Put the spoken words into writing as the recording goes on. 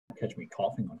Catch me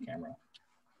coughing on camera.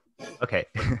 Okay,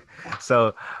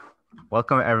 so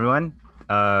welcome everyone.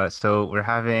 So we're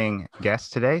having guests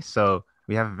today. So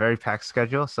we have a very packed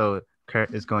schedule. So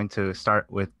Kurt is going to start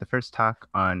with the first talk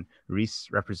on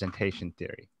Riesz representation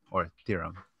theory, or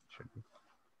theorem. Should be.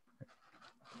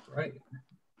 Right.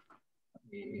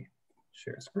 Let me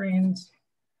share screens.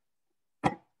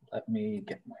 Let me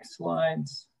get my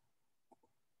slides.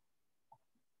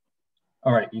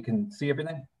 All right, you can see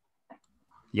everything?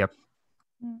 Yep.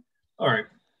 All right,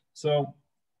 so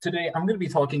today I'm going to be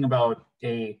talking about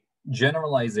a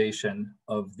generalization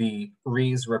of the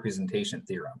Riesz representation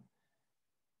theorem.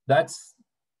 That's,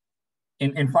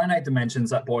 in finite dimensions,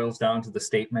 that boils down to the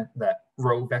statement that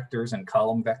row vectors and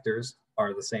column vectors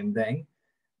are the same thing.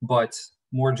 But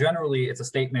more generally, it's a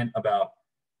statement about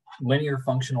linear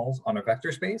functionals on a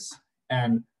vector space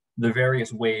and the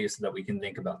various ways that we can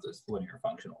think about those linear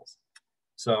functionals.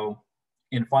 So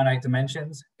in finite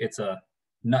dimensions, it's a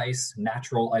nice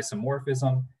natural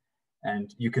isomorphism.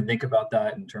 And you can think about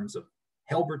that in terms of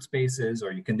Hilbert spaces,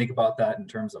 or you can think about that in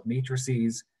terms of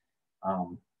matrices.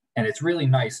 And it's really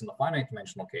nice in the finite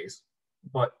dimensional case.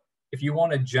 But if you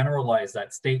want to generalize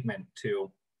that statement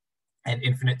to an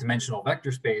infinite dimensional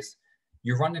vector space,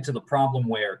 you run into the problem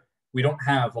where we don't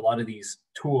have a lot of these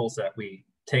tools that we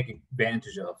take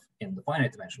advantage of in the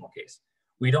finite dimensional case.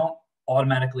 We don't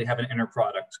automatically have an inner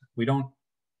product. We don't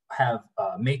have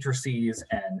matrices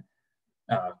and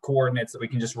coordinates that we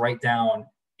can just write down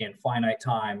in finite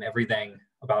time, everything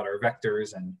about our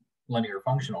vectors and linear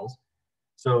functionals.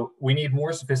 So we need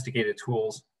more sophisticated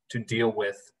tools to deal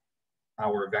with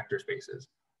our vector spaces.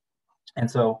 And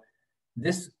so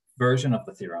this version of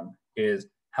the theorem is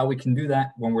how we can do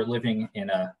that when we're living in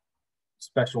a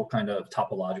special kind of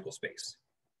topological space.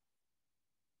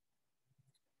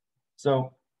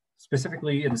 So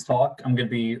specifically in this talk, I'm going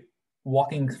to be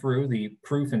walking through the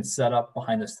proof and setup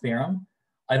behind this theorem.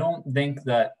 I don't think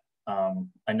that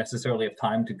I necessarily have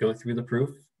time to go through the proof.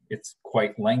 It's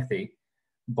quite lengthy,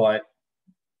 but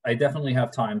I definitely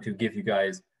have time to give you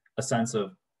guys a sense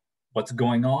of what's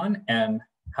going on and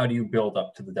how do you build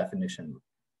up to the definition.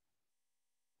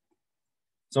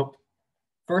 So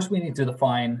first we need to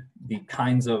define the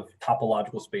kinds of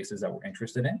topological spaces that we're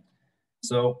interested in.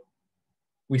 So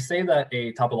we say that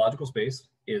a topological space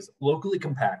is locally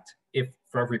compact if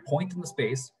for every point in the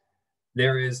space,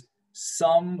 there is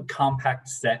some compact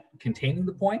set containing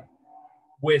the point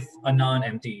with a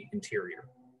non-empty interior.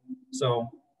 So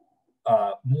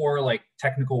more like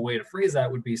technical way to phrase that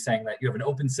would be saying that you have an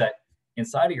open set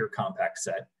inside of your compact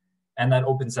set, and that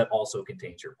open set also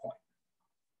contains your point.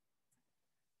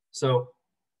 So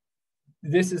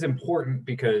this is important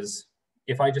because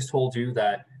if I just told you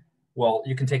that, well,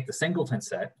 you can take the singleton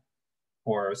set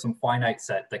or some finite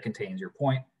set that contains your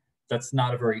point, that's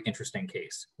not a very interesting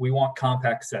case. We want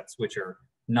compact sets which are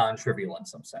non-trivial in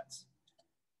some sense.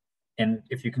 And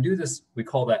if you can do this, we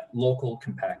call that local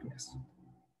compactness.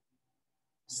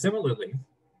 Similarly,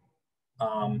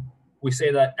 we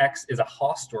say that X is a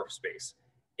Hausdorff space.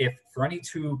 If for any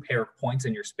two pair of points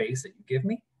in your space that you give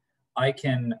me, I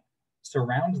can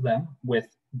surround them with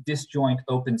disjoint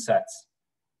open sets,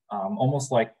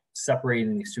 almost like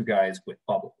separating these two guys with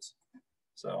bubbles.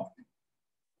 So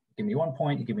give me one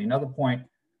point, you give me another point,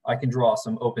 I can draw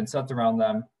some open sets around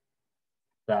them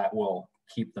that will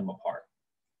keep them apart.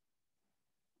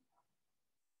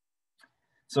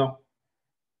 So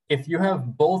if you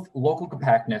have both local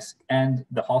compactness and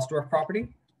the Hausdorff property,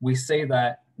 we say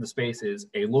that the space is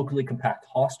a locally compact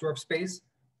Hausdorff space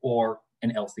or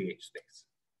an LCH space.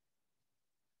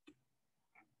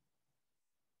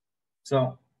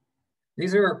 So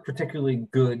these are particularly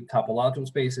good topological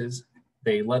spaces.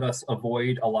 They let us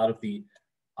avoid a lot of the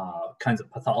kinds of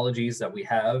pathologies that we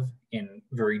have in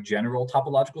very general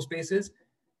topological spaces.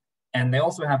 And they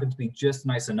also happen to be just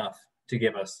nice enough to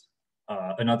give us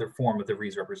another form of the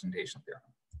Riesz representation theorem.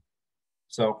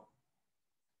 So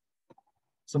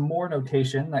some more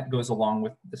notation that goes along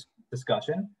with this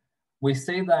discussion. We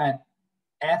say that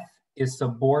F is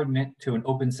subordinate to an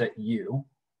open set U,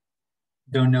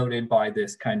 denoted by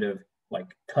this kind of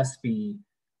like cuspy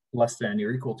less than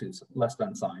or equal to less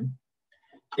than sign.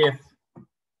 If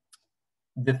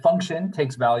the function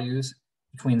takes values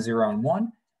between 0 and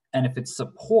 1, and if its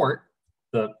support,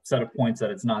 the set of points that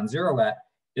it's non-zero at,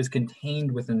 is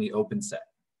contained within the open set.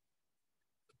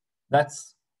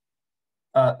 That's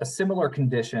a similar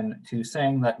condition to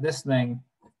saying that this thing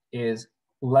is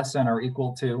less than or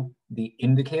equal to the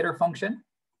indicator function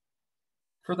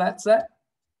for that set,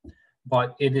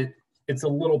 but it's a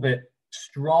little bit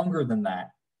stronger than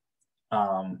that,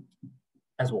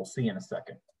 as we'll see in a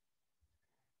second.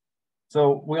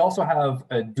 So we also have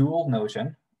a dual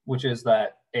notion, which is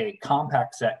that a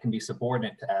compact set can be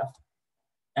subordinate to F.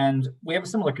 And we have a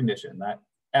similar condition that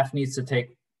F needs to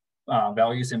take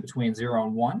values in between 0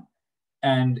 and 1.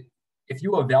 And if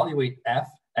you evaluate F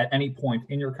at any point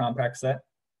in your compact set,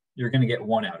 you're going to get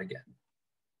 1 out again.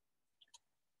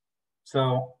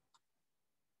 So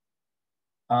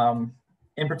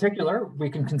in particular, we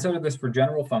can consider this for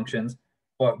general functions,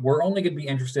 but we're only going to be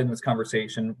interested in this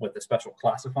conversation with the special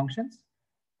class of functions.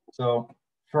 So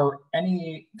for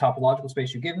any topological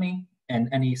space you give me and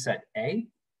any set A,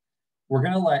 we're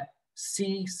going to let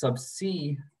C sub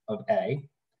C of A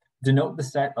denote the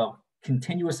set of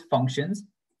continuous functions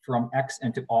from X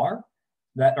into R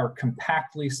that are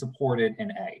compactly supported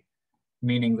in A,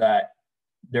 meaning that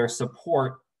their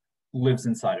support lives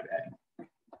inside of A.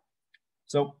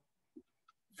 So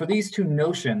for these two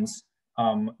notions,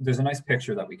 there's a nice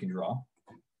picture that we can draw.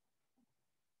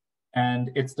 And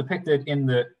it's depicted in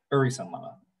the Urisohn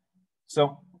lemma.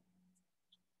 So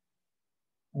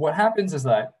what happens is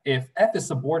that if F is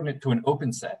subordinate to an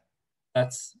open set,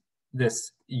 that's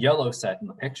this yellow set in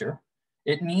the picture,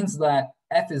 it means that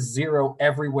F is 0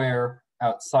 everywhere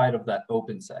outside of that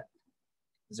open set.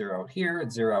 0 out here,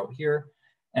 it's 0 out here.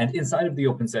 And inside of the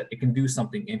open set, it can do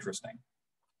something interesting.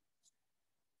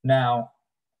 Now,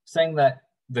 saying that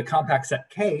the compact set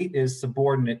K is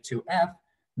subordinate to F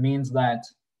means that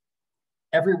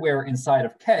everywhere inside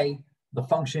of K, the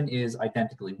function is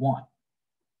identically 1.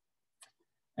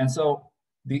 And so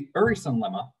the Urisohn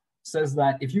lemma says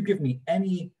that if you give me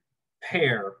any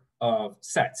pair of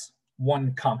sets,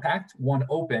 one compact, one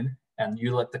open, and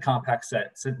you let the compact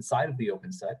set sit inside of the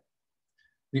open set,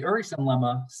 the Urisohn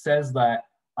lemma says that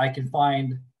I can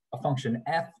find a function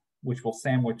f which will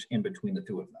sandwich in between the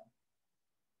two of them.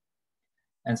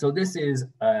 And so this is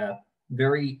a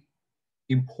very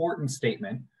important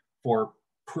statement for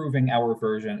proving our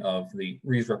version of the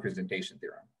Riesz representation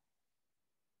theorem.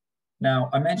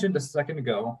 Now, I mentioned a second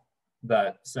ago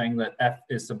that saying that f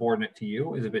is subordinate to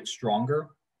u is a bit stronger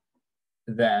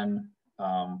than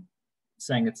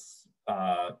saying it's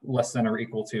less than or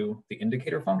equal to the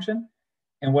indicator function.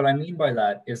 And what I mean by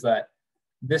that is that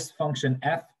this function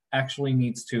f actually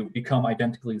needs to become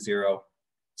identically 0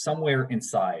 somewhere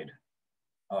inside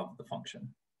of the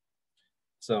function.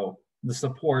 So the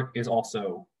support is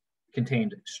also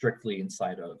contained strictly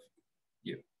inside of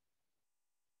u.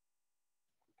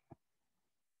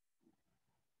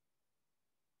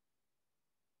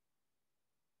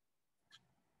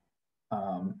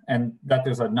 And that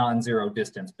there's a non-zero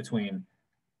distance between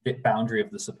the boundary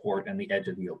of the support and the edge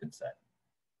of the open set.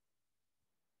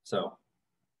 So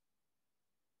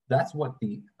that's what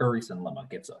the Urisohn lemma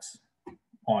gives us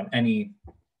on any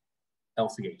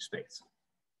LCH space.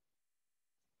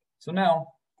 So now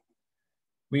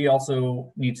we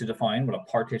also need to define what a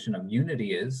partition of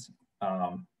unity is,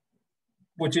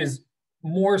 which is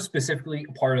more specifically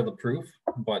a part of the proof,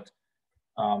 but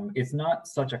it's not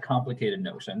such a complicated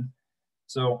notion.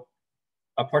 So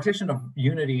a partition of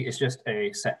unity is just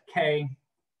a set K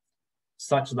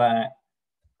such that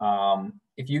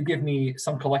if you give me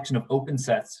some collection of open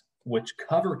sets which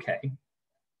cover K,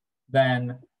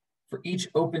 then for each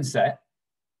open set,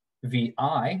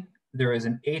 Vi, there is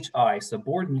an Hi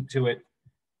subordinate to it.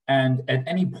 And at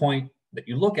any point that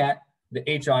you look at, the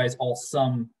Hi's all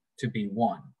sum to be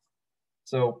 1.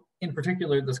 So in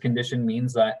particular, this condition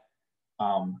means that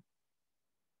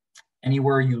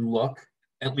anywhere you look,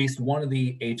 at least one of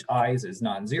the Hi's is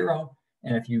non-zero.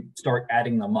 And if you start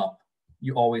adding them up,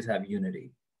 you always have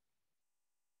unity.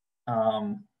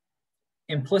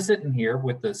 Implicit in here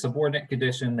with the subordinate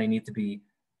condition, they need to be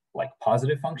like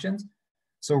positive functions.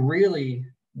 So really,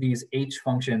 these H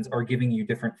functions are giving you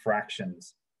different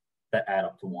fractions that add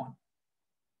up to 1.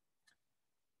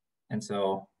 And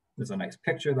so there's a nice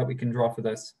picture that we can draw for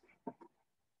this.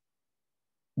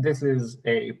 This is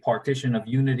a partition of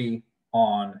unity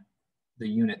on the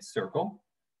unit circle.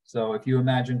 So if you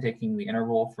imagine taking the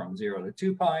interval from 0 to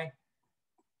 2 pi,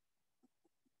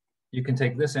 you can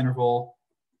take this interval,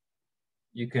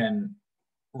 you can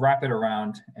wrap it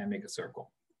around and make a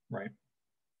circle, right?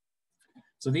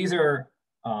 So these are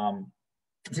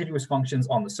continuous functions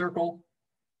on the circle.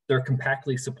 They're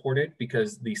compactly supported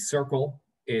because the circle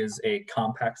is a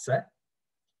compact set.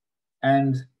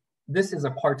 And this is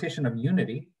a partition of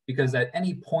unity because at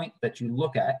any point that you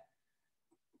look at,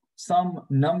 some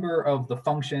number of the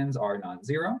functions are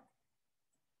non-zero.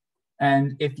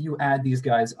 And if you add these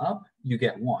guys up, you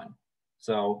get 1.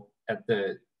 So at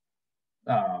the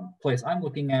place I'm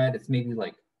looking at, it's maybe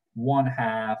like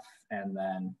 1/2 and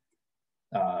then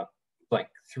like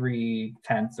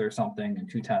 3/10 or something and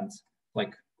 2/10.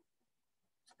 Like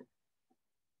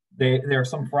there are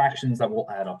some fractions that will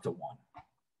add up to 1.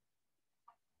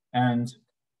 And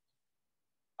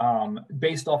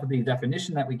based off of the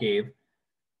definition that we gave,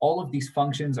 all of these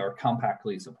functions are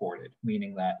compactly supported,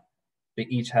 meaning that they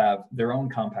each have their own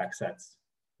compact sets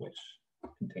which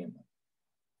contain them.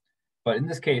 But in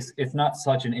this case, it's not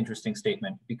such an interesting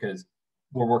statement because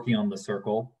we're working on the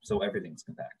circle, so everything's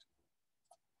compact.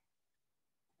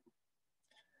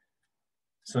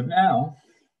 So now,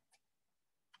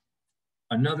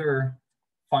 another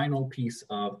final piece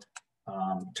of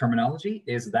terminology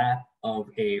is that of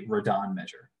a Rodin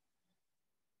measure.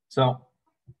 So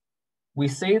we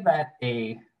say that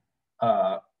a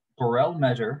Borel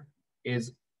measure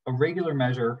is a regular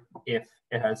measure if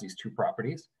it has these two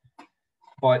properties.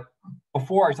 But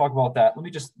before I talk about that, let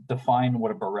me just define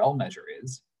what a Borel measure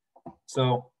is.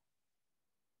 So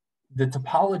the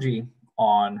topology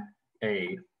on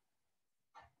a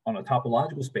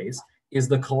topological space is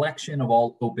the collection of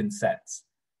all open sets.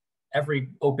 Every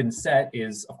open set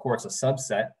is, of course, a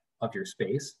subset of your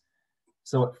space.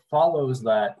 So it follows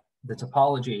that the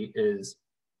topology is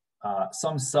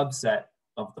some subset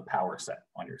of the power set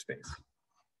on your space.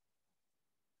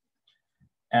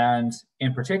 And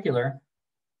in particular,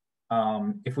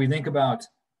 if we think about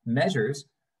measures,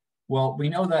 well, we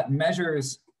know that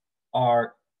measures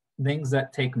are things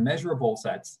that take measurable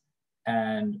sets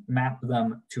and map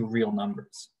them to real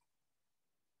numbers.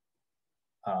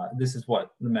 This is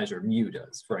what the measure mu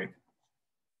does, right?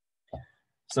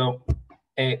 So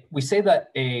we say that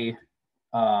a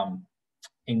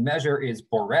measure is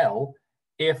Borel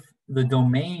if the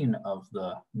domain of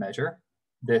the measure,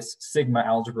 this sigma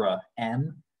algebra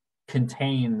M,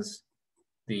 contains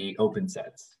the open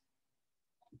sets.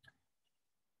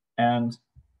 And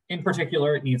in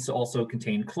particular, it needs to also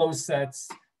contain closed sets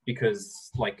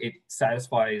because like it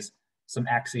satisfies some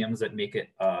axioms that make it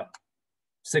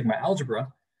sigma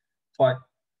algebra. But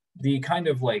the kind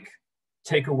of like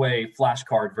takeaway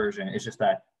flashcard version is just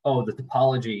that, oh, the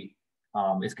topology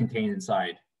is contained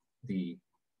inside the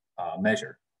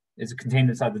measure. It's contained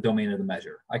inside the domain of the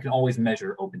measure. I can always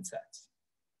measure open sets.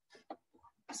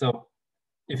 So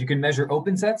if you can measure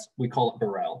open sets, we call it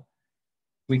Borel.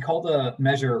 We call the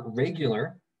measure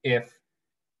regular if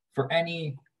for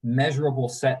any measurable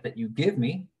set that you give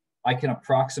me, I can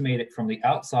approximate it from the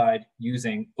outside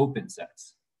using open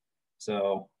sets.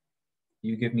 So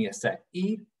you give me a set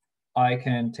E, I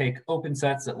can take open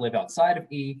sets that live outside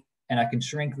of E, and I can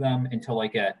shrink them until I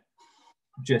get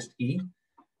just E.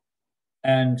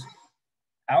 And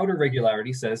outer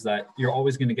regularity says that you're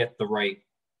always going to get the right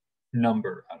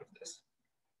number out of this.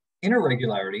 Inner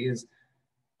regularity is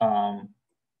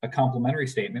a complementary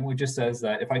statement, which just says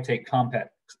that if I take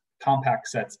compact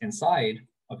sets inside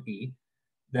of E,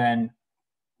 then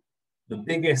the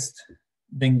biggest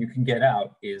thing you can get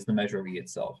out is the measure of E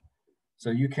itself.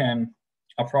 So you can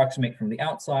approximate from the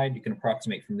outside, you can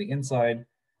approximate from the inside.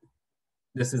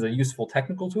 This is a useful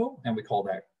technical tool, and we call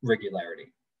that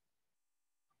regularity.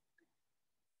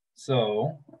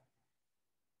 So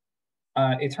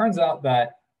it turns out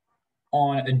that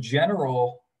on a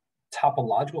general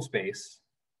topological space,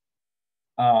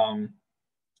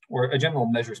 or a general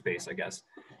measure space, I guess,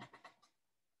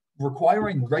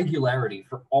 requiring regularity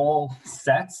for all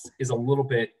sets is a little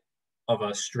bit of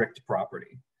a strict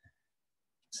property.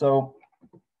 So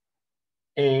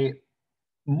a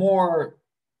more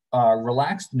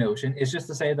relaxed notion is just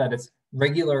to say that it's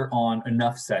regular on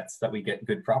enough sets that we get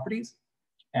good properties.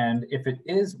 And if it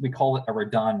is, we call it a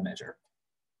Rodin measure.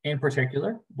 In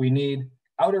particular, we need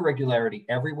outer regularity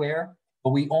everywhere, but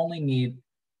we only need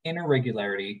inner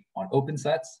regularity on open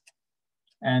sets.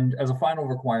 And as a final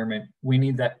requirement, we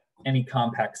need that any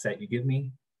compact set you give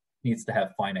me needs to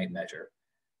have finite measure.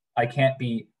 I can't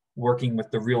be working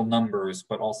with the real numbers,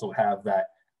 but also have that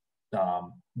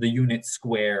the unit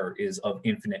square is of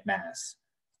infinite mass.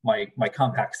 My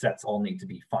compact sets all need to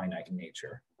be finite in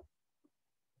nature.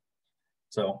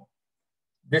 So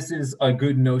this is a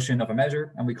good notion of a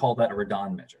measure, and we call that a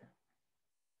Rodin measure.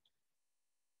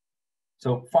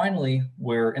 So finally,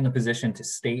 we're in the position to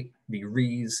state the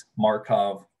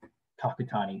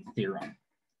Riesz-Markov-Kakutani theorem,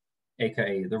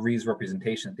 aka the Riesz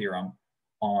representation theorem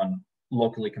on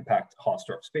locally compact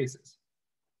Hausdorff spaces.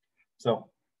 So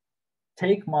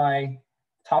take my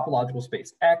topological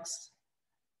space X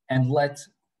and let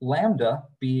lambda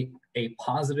be a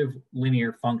positive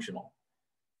linear functional.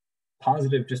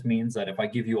 Positive just means that if I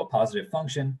give you a positive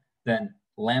function, then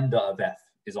lambda of f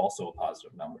is also a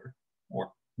positive number,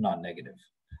 or non-negative.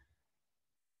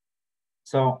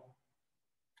 So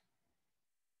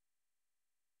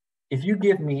if you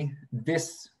give me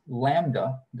this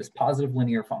lambda, this positive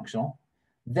linear functional,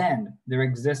 then there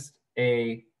exists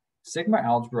a sigma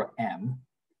algebra M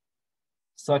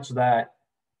such that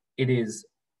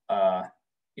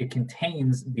it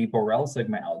contains the Borel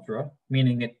sigma algebra,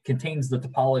 meaning it contains the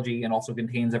topology and also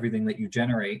contains everything that you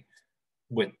generate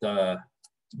with the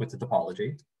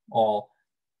topology, all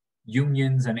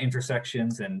unions and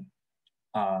intersections and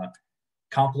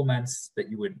complements that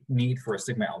you would need for a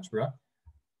sigma algebra.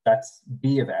 That's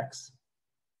B of X.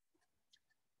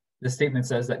 The statement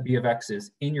says that B of X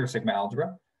is in your sigma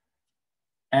algebra.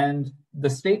 And the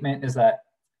statement is that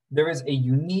there is a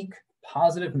unique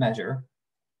positive measure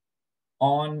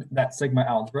on that sigma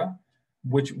algebra,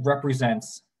 which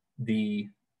represents the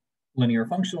linear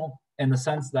functional in the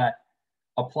sense that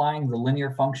applying the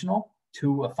linear functional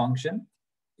to a function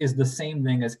is the same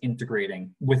thing as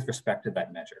integrating with respect to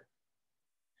that measure.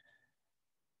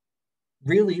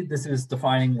 Really, this is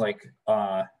defining like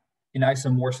an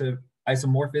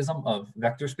isomorphism of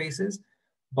vector spaces,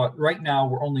 but right now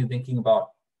we're only thinking about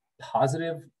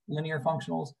positive linear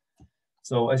functionals.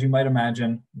 So as you might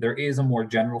imagine, there is a more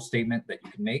general statement that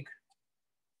you can make,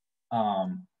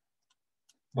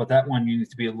 but that one you need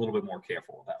to be a little bit more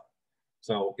careful about.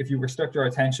 So if you restrict your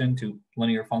attention to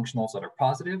linear functionals that are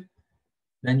positive,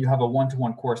 then you have a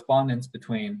one-to-one correspondence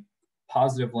between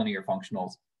positive linear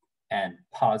functionals and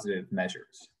positive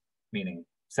measures, meaning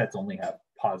sets only have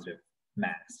positive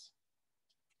mass.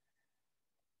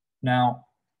 Now,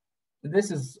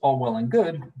 this is all well and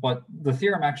good, but the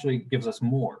theorem actually gives us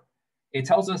more. It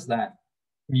tells us that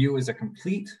mu is a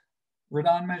complete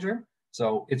Radon measure.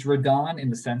 So it's Radon in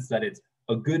the sense that it's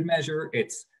a good measure,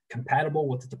 it's compatible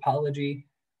with the topology,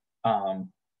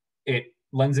 it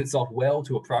lends itself well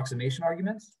to approximation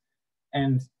arguments,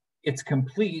 and it's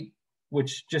complete,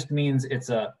 which just means it's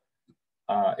a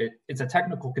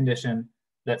technical condition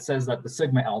that says that the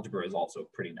sigma algebra is also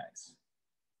pretty nice.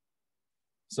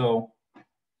 So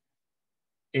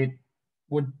it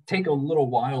would take a little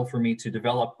while for me to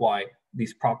develop why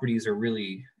these properties are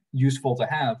really useful to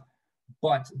have,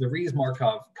 but the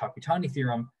Riesz-Markov-Kapitani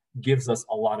theorem gives us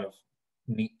a lot of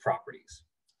neat properties.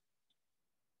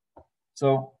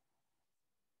 So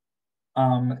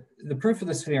the proof of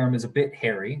this theorem is a bit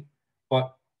hairy,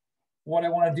 but what I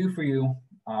want to do for you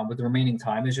with the remaining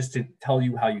time is just to tell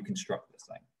you how you construct this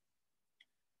thing.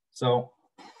 So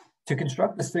to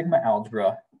construct the sigma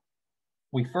algebra,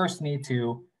 we first need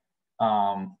to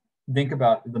think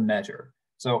about the measure.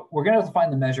 So we're going to define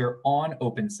the measure on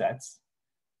open sets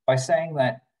by saying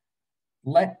that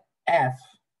let F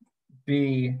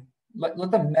be, let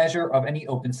the measure of any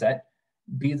open set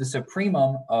be the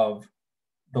supremum of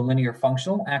the linear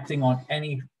functional acting on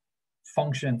any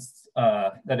functions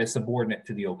that is subordinate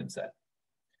to the open set.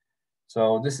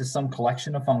 So this is some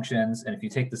collection of functions, and if you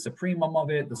take the supremum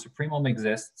of it, the supremum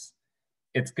exists.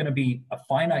 It's going to be a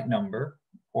finite number,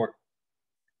 or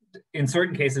in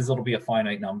certain cases, it'll be a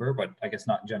finite number, but I guess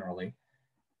not generally.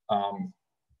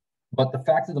 But the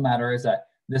fact of the matter is that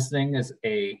this thing is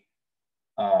a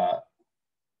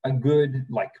good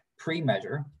like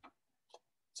pre-measure.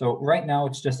 So right now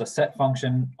it's just a set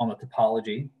function on the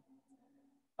topology.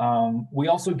 We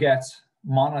also get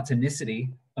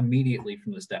monotonicity immediately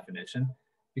from this definition,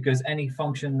 because any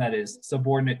function that is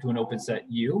subordinate to an open set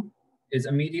U is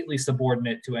immediately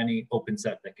subordinate to any open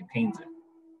set that contains it.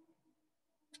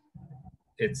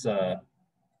 It's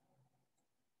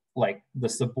like the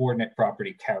subordinate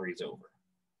property carries over.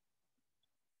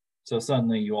 So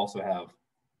suddenly you also have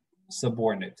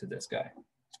subordinate to this guy.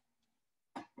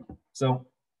 So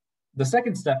the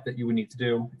second step that you would need to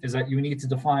do is that you need to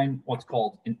define what's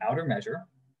called an outer measure,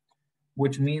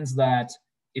 which means that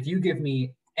if you give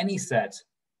me any set,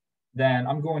 then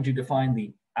I'm going to define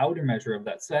the outer measure of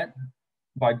that set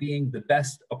by being the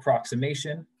best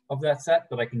approximation of that set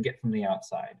that I can get from the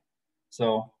outside.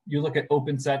 So you look at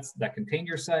open sets that contain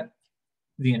your set,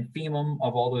 the infimum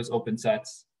of all those open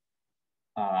sets,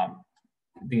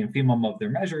 the infimum of their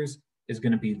measures is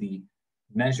going to be the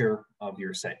measure of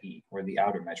your set E, or the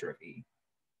outer measure of E.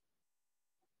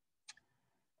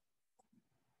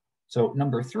 So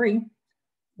number 3,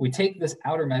 we take this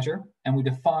outer measure and we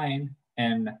define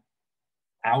an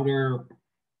outer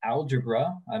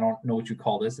algebra, I don't know what you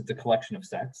call this, it's a collection of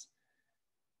sets,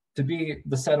 to be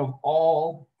the set of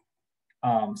all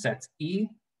sets E,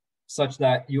 such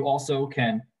that you also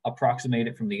can approximate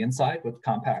it from the inside with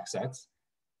compact sets,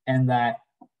 and that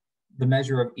the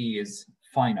measure of E is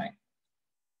finite.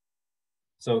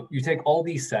 So you take all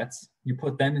these sets, you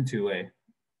put them into a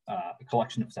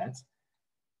collection of sets,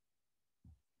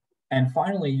 and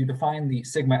finally you define the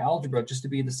sigma algebra just to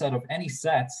be the set of any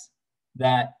sets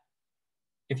that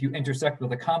if you intersect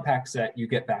with a compact set, you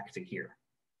get back to here.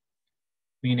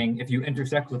 Meaning if you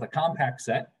intersect with a compact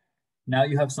set, Now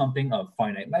you have something of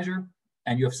finite measure,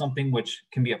 and you have something which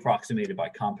can be approximated by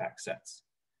compact sets.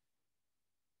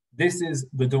 This is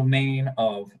the domain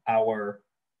of our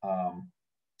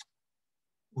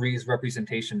Riesz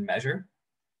representation measure.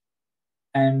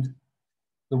 And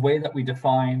the way that we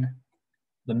define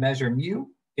the measure mu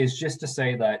is just to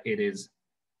say that it is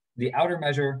the outer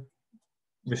measure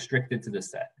restricted to the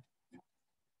set.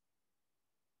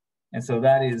 And so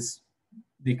that is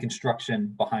the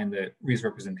construction behind the Riesz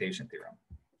representation theorem.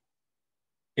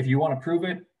 If you want to prove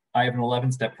it, I have an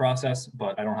 11-step process,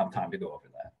 but I don't have time to go over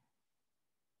that.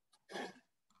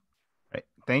 Right.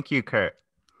 Thank you, Kurt.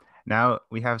 Now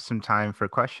we have some time for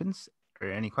questions. Are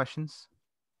there any questions?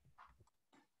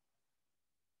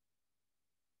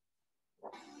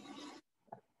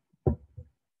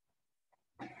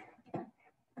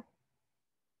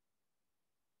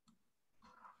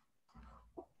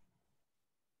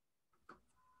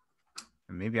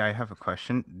 Maybe I have a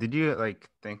question. Did you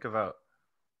think about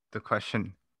the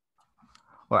question?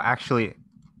 Well, actually,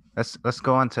 let's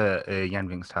go on to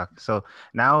Yanbing's talk. So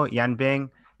now Yanbing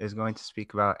is going to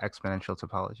speak about exponential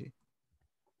topology.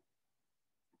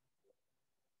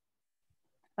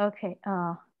 Okay,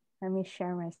 let me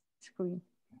share my screen.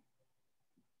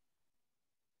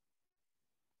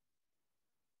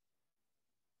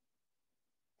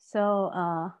 So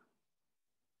I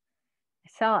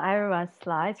saw everyone's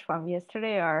slides from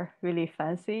yesterday are really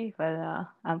fancy, but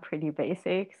I'm pretty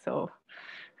basic, so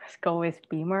let's go with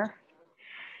Beamer.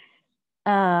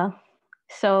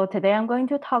 So today I'm going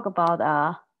to talk about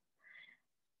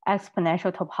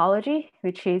exponential topology,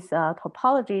 which is a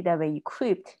topology that we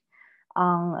equipped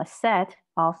on a set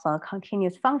of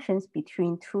continuous functions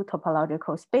between two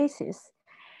topological spaces.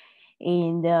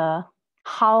 And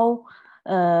how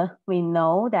we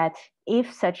know that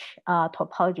if such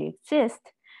topology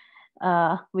exists,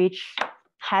 which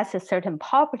has a certain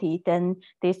property, then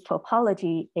this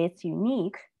topology is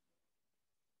unique.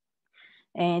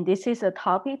 And this is a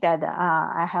topic that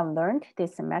I have learned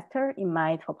this semester in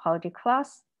my topology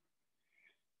class.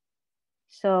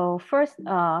 So first,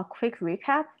 quick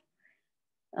recap.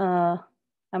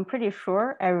 I'm pretty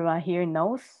sure everyone here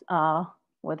knows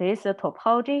what is a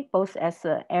topology, both as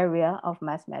an area of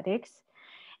mathematics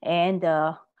and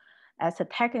as a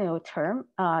technical term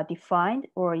defined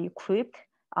or equipped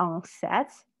on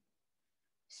sets.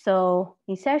 So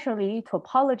essentially,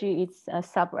 topology is a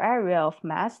sub-area of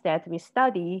math that we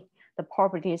study the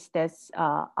properties that's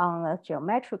on a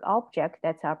geometric object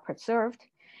that are preserved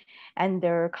and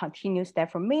their continuous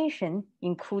deformation,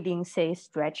 including, say,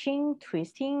 stretching,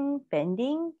 twisting,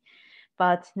 bending,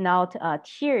 but not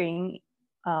tearing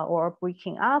or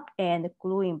breaking up and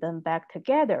gluing them back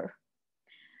together.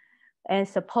 And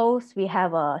suppose we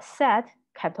have a set,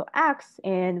 capital X,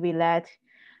 and we let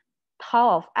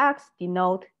tau of X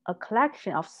denote a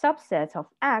collection of subsets of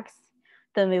X,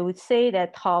 then we would say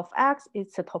that tau of X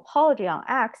is a topology on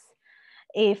X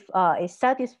if it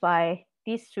satisfies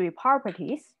these three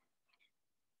properties.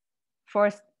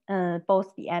 First,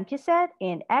 both the empty set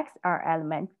and X are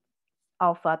elements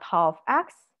of tau of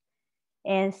X.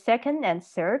 And second and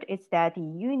third is that the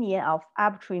union of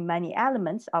arbitrary many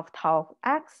elements of tau of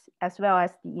X, as well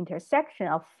as the intersection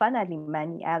of finitely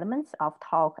many elements of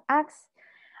tau of X,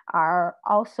 are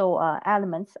also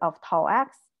elements of tau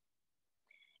X.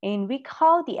 And we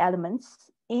call the elements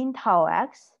in tau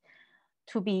X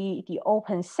to be the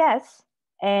open sets,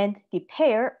 and the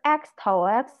pair X tau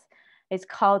X is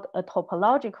called a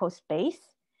topological space.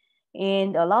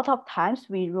 And a lot of times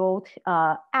we wrote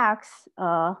X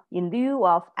in lieu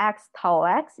of X tau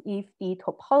X if the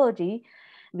topology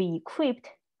we equipped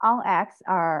on X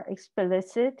are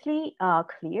explicitly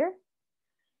clear.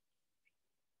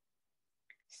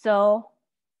 So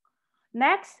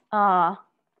next,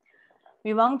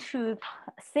 we want to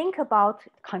think about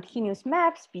continuous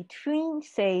maps between,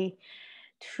 say,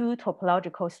 two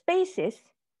topological spaces,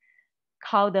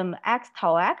 call them X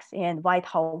tau X and Y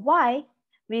tau Y.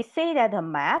 We say that a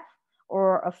map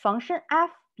or a function f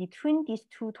between these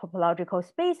two topological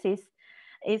spaces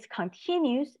is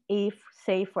continuous if,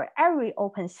 say, for every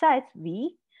open set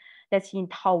V that's in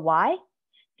tau Y,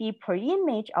 the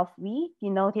per-image of V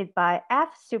denoted by f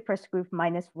superscript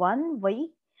 -1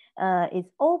 V is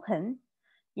open.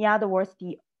 In other words,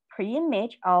 the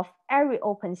per-image of every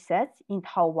open set in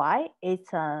tau Y is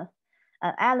an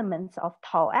element of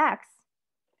tau X,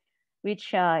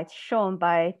 which is shown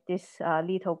by this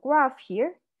little graph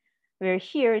here, where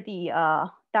here the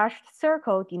dashed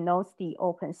circle denotes the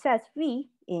open set V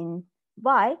in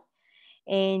Y,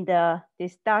 and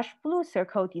this dashed blue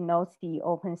circle denotes the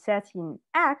open set in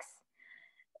X.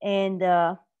 And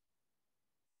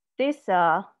this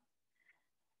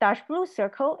dash blue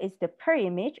circle is the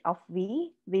per-image of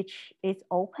V, which is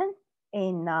open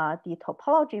in the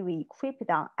topology we equipped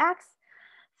on X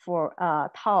for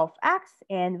tau of X.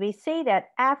 And we say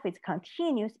that F is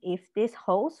continuous if this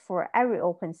holds for every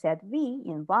open set V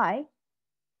in Y.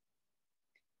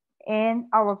 And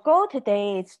our goal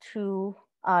today is to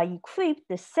equip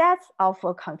the sets of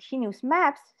continuous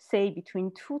maps, say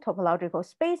between two topological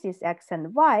spaces X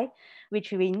and Y,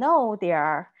 which we know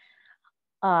there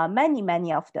are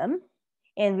many of them.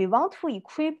 And we want to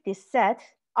equip this set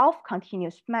of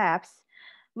continuous maps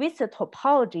with a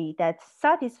topology that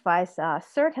satisfies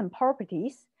certain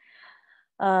properties.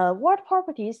 What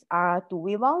properties do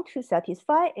we want to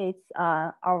satisfy? It's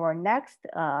our next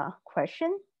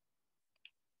question.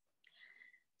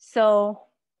 So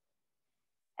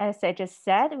as I just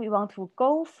said, we want to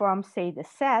go from, say, the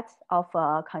set of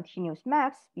continuous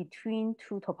maps between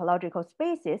two topological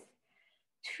spaces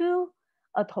to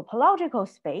a topological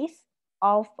space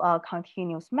of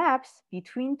continuous maps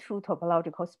between two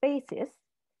topological spaces.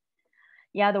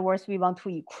 In other words, we want to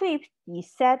equip the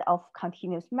set of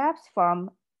continuous maps from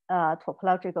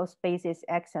topological spaces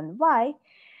X and Y,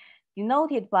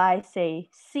 denoted by, say,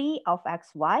 C of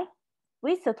XY,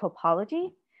 with the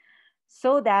topology,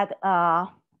 so that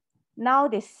now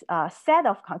this set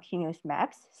of continuous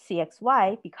maps,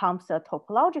 CXY, becomes a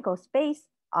topological space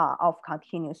of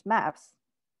continuous maps.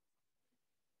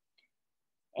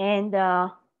 And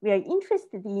we are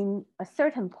interested in a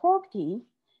certain property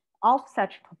of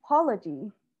such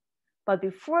topology. But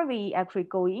before we actually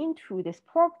go into this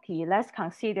property, let's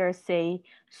consider, say,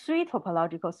 three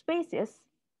topological spaces,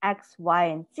 X, Y,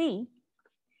 and Z.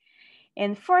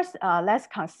 And first, let's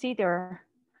consider,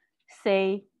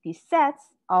 say, the sets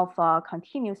of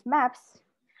continuous maps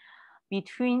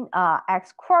between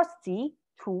X cross Z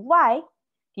to Y,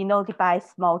 denoted by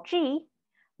small g,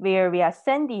 where we are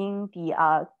sending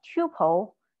the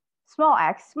tuple small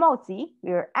x, small z,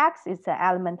 where x is an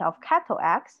element of capital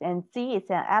X and z is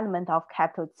an element of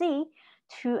capital Z,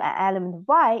 to an element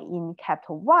y in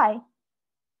capital Y.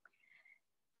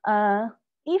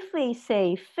 If we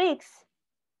say fix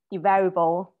the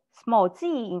variable small z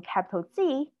in capital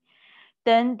Z,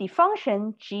 then the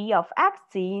function g of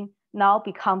xz now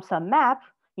becomes a map.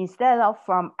 Instead of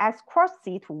from x cross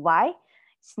z to y,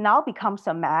 it now becomes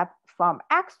a map from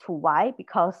x to y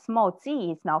because small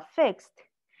z is now fixed.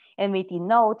 And we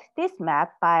denote this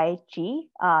map by g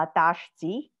dash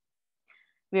z,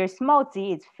 where small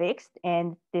z is fixed,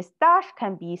 and this dash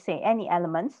can be, say, any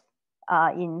elements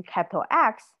in capital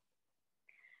X.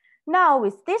 Now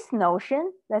with this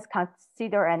notion, let's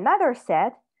consider another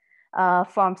set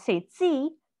from, say, Z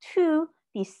to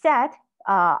the set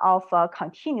of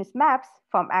continuous maps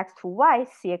from X to Y,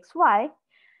 CXY,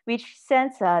 which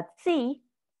sends Z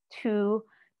to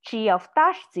G of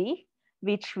dash Z,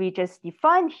 which we just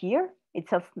defined here.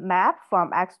 It's a map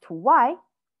from X to Y.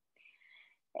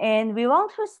 And we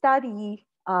want to study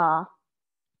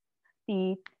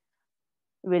the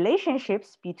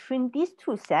relationships between these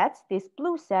two sets, this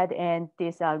blue set and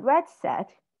this red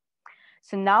set.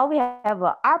 So now we have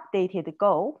an updated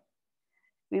goal.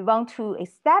 We want to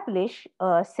establish,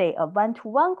 say, a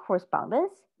one-to-one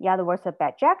correspondence, in other words, a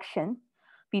bijection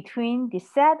between the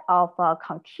set of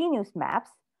continuous maps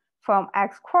from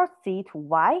X cross Z to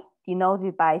Y,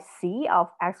 denoted by C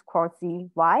of X cross Z,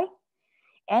 Y,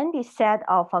 and the set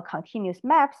of continuous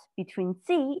maps between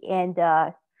Z and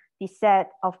the set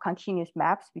of continuous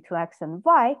maps between X and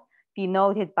Y,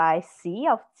 denoted by C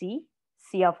of Z,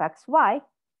 C of XY.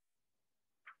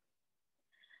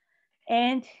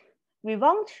 And we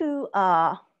want to,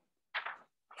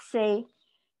 say,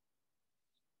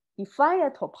 define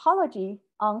a topology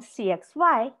on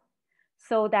CXY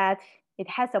so that it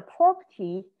has a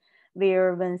property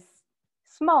where when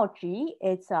small g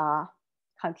is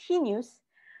continuous,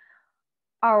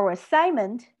 our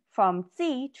assignment from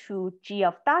Z to G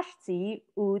of dash Z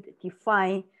would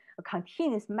define a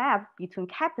continuous map between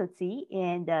capital Z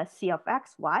and C of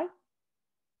XY.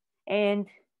 And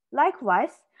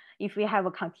likewise, if we have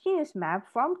a continuous map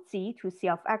from Z to C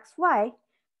of XY,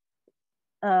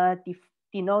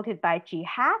 denoted by G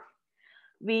hat,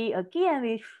 we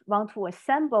want to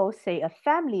assemble, say, a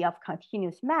family of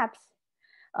continuous maps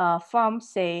from,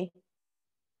 say,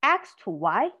 X to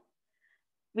Y,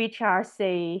 which are,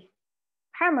 say,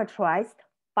 parameterized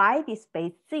by the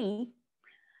space Z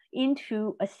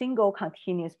into a single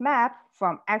continuous map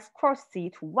from X cross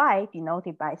Z to Y,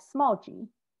 denoted by small g.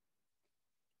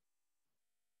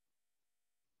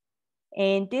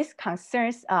 And this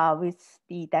concerns with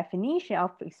the definition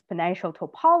of exponential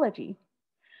topology.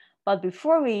 But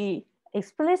before we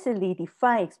explicitly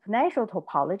define exponential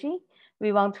topology,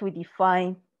 we want to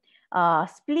define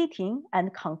splitting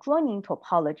and conjoining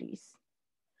topologies.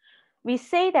 We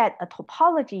say that a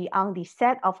topology on the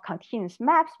set of continuous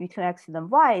maps between x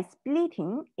and y is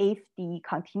splitting if the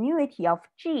continuity of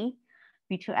G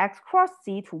between x cross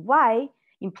Z to y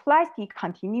implies the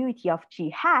continuity of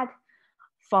G hat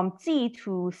from Z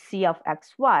to C of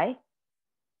xy.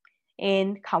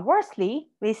 And conversely,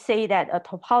 we say that a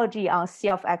topology on C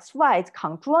of xy is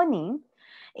conjoining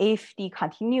if the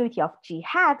continuity of G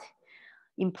hat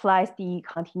implies the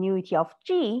continuity of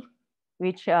G,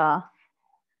 which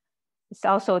is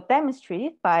also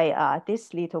demonstrated by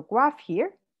this little graph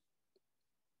here.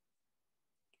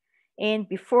 And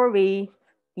before we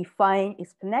define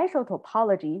exponential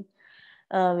topology,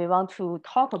 we want to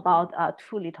talk about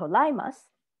two little lemmas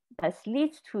that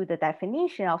leads to the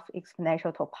definition of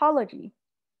exponential topology.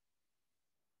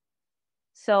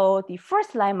 So the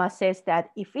first lemma says that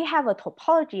if we have a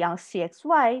topology on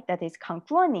CXY that is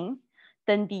conjoining,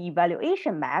 then the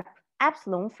evaluation map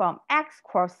epsilon from x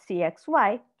cross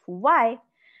CXY to y,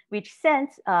 which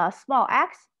sends a small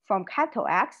x from capital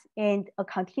X and a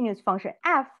continuous function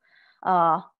f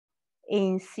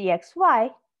in CXY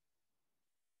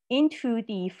into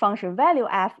the function value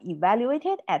f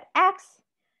evaluated at x.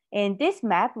 And this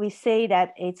map, we say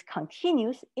that it's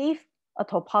continuous if a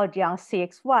topology on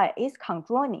CXY is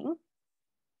conjoining.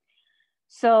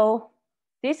 So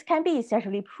this can be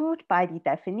essentially proved by the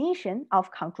definition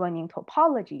of conjoining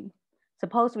topology.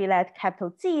 Suppose we let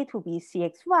capital Z to be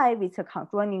CXY with a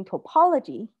conjoining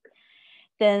topology.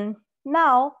 Then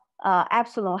now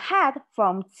epsilon hat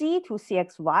from Z to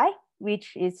CXY,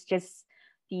 which is just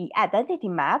the identity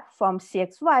map from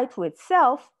CXY to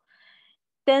itself,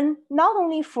 then not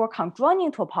only for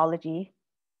conjoining topology,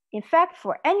 in fact,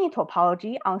 for any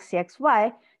topology on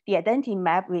CXY, the identity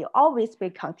map will always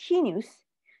be continuous.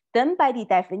 Then by the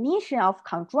definition of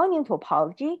conjoining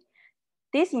topology,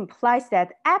 this implies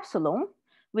that epsilon,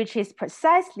 which is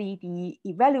precisely the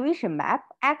evaluation map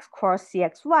x cross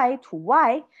CXY to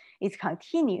y, is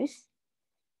continuous.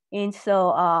 And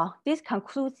so this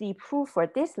concludes the proof for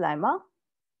this lemma.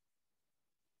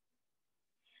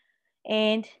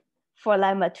 And for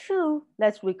lemma 2,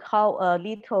 let's recall a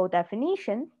little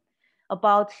definition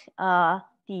about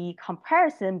the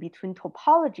comparison between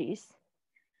topologies.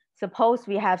 Suppose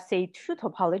we have, say, two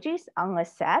topologies on a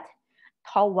set,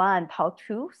 tau 1 and tau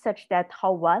 2, such that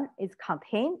tau 1 is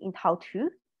contained in tau 2.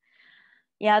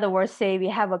 In other words, say we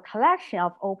have a collection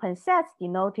of open sets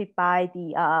denoted by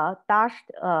the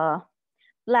dashed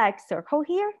black circle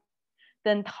here.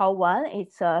 Then tau 1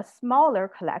 is a smaller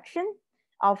collection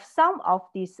of some of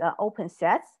these open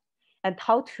sets, and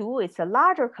tau 2 is a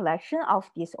larger collection of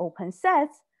these open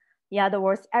sets. In other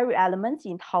words, every element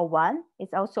in tau 1 is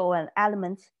also an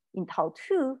element in tau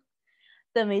 2.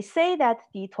 Then we say that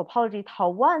the topology tau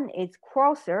 1 is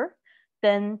closer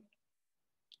than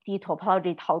the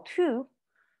topology tau 2.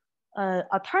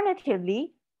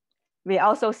 Alternatively, we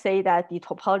also say that the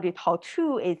topology tau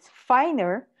 2 is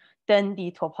finer than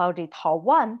the topology tau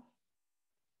 1.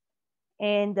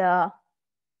 And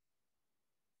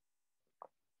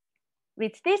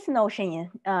with this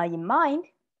notion in mind,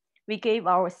 we gave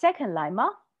our second lemma.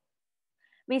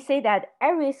 We say that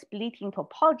every splitting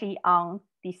topology on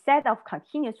the set of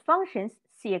continuous functions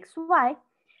CXY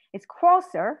is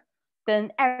closer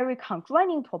than every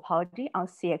conjoining topology on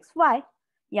CXY.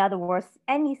 In other words,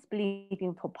 any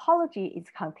splitting topology is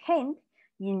contained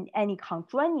in any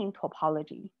conjoining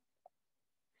topology.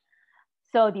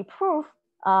 So the proof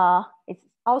is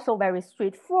also very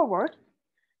straightforward.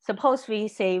 Suppose we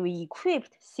say we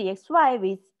equipped CXY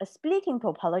with a splitting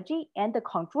topology and a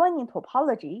conjoining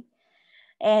topology,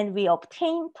 and we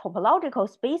obtain topological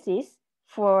spaces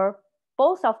for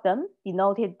both of them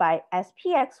denoted by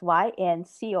SPXY and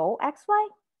COXY.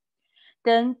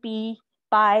 Then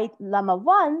by lemma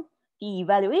 1, the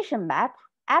evaluation map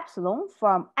epsilon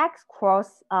from X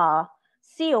cross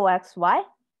COXY,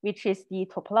 which is the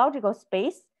topological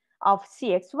space of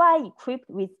CXY equipped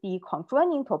with the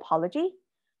conjoining topology,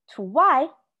 to Y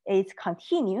is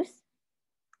continuous.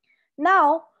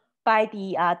 Now, by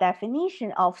the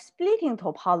definition of splitting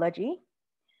topology,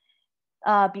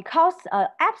 because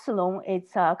epsilon is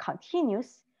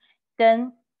continuous,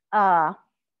 then the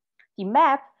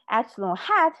map epsilon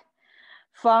hat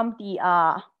from the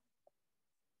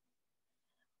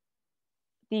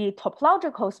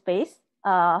topological space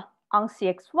on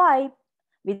CXY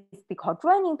with the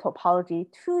conjoining topology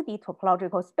to the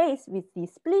topological space with the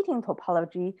splitting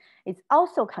topology is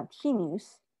also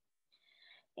continuous.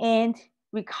 And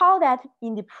recall that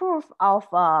in the proof of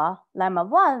lemma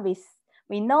 1,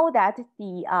 we know that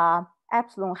the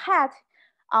epsilon hat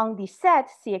on the set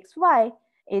CXY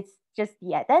it's just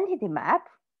the identity map.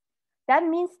 That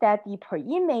means that the per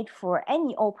image for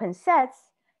any open sets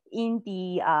in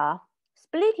the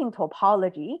splitting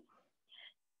topology,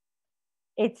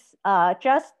 it's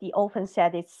just the open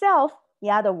set itself. In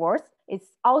other words,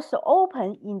 it's also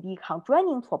open in the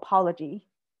conjoining topology.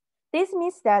 This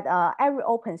means that every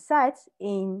open set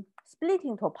in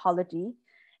splitting topology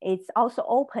is also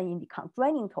open in the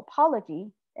conjoining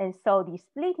topology. And so the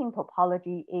splitting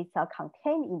topology is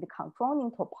contained in the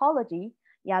conjoining topology.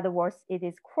 In other words, it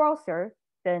is closer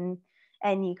than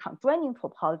any conjoining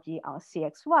topology on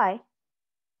CXY.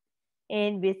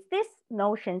 And with these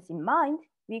notions in mind,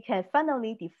 we can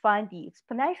finally define the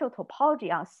exponential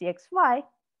topology on CXY.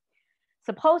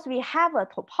 Suppose we have a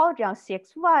topology on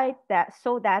CXY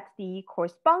so that the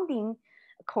correspondence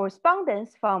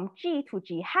from G to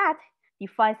G hat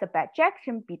defines a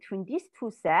bijection between these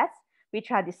two sets,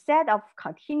 which are the set of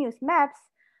continuous maps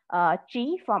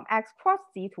G from X cross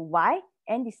Z to Y,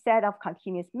 and the set of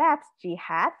continuous maps G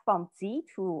hat from Z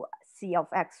to C of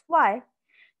XY.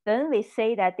 Then we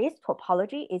say that this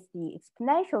topology is the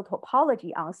exponential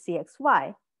topology on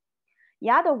CXY. In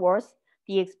other words,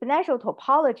 the exponential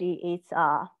topology is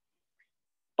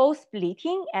both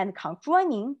splitting and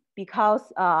conjoining because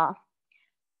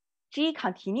G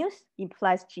continuous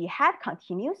implies G hat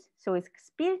continuous, so it's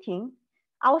splitting.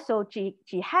 Also, G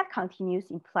hat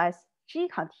continuous implies G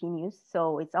continuous,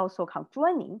 so it's also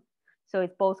conjoining. So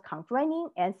it's both conjoining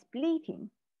and splitting.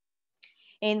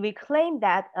 And we claim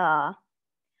that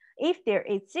if there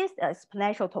exists an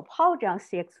exponential topology on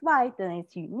CXY, then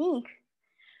it's unique.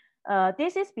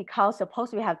 This is because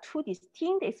suppose we have two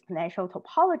distinct exponential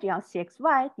topology on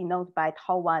CXY denoted by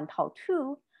tau1 and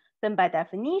tau2, then by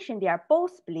definition, they are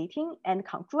both splitting and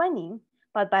conjoining.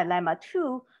 But by lemma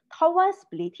 2, tau1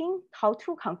 splitting,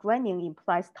 tau2 conjoining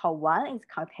implies tau1 is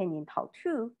contained in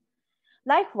tau2.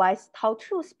 Likewise,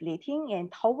 tau2 splitting and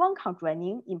tau1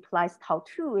 conjoining implies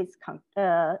tau2 is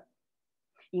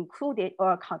included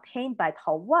or contained by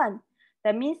tau1.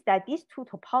 That means that these two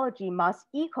topologies must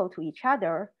equal to each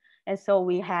other. And so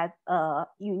we have a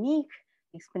unique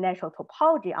exponential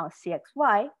topology on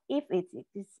CXY if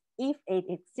it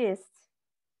exists.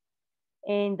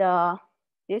 And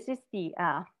this is the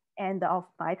end of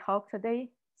my talk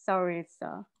today. Sorry, it's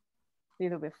a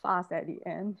little bit fast at the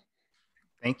end.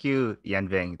 Thank you,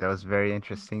 Yanbing. That was a very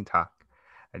interesting talk.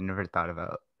 I never thought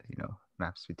about,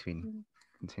 maps between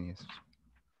continuous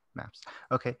maps.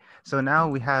 Okay, so now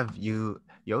we have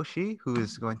Yoshi, who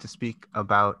is going to speak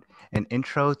about an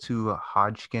intro to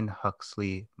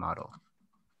Hodgkin-Huxley model.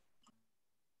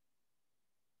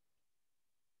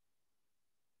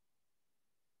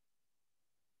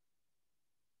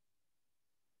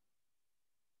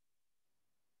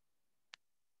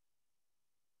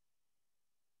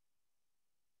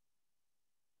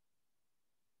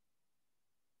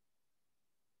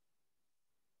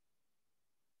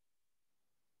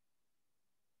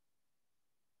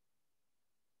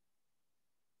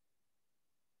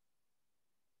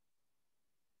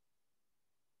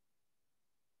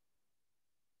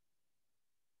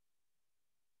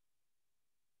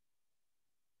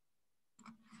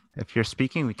 If you're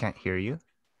speaking, we can't hear you.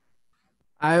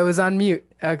 I was on mute.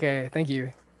 Okay, thank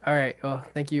you. All right, well,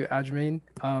 thank you, Ajmain.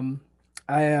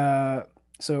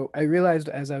 So I realized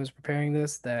as I was preparing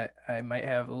this that I might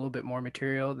have a little bit more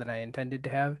material than I intended to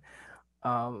have.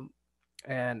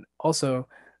 And also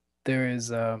there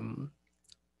is,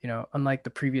 unlike the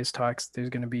previous talks,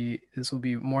 this will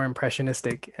be more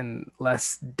impressionistic and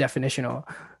less definitional.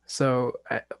 So,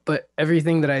 but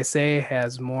everything that I say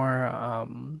has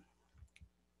more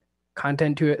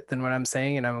content to it than what I'm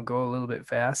saying, and I'm gonna go a little bit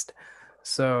fast.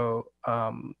 So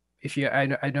if you, I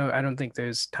don't think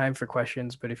there's time for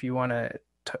questions, but if you want to,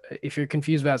 if you're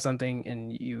confused about something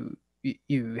and you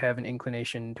have an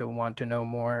inclination to want to know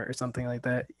more or something like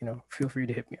that, feel free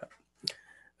to hit me up.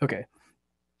 Okay.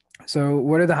 So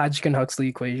what are the Hodgkin-Huxley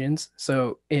equations?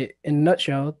 So in a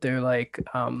nutshell, they're like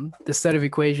the set of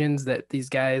equations that these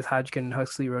guys, Hodgkin and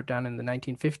Huxley, wrote down in the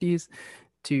 1950s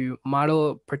to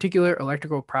model particular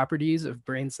electrical properties of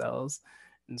brain cells.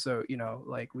 And so,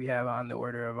 like we have on the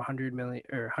order of 100 million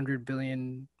or 100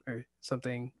 billion or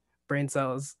something brain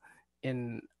cells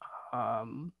in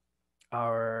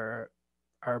our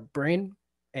brain.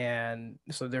 And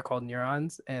so they're called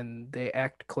neurons, and they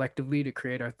act collectively to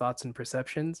create our thoughts and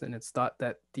perceptions. And it's thought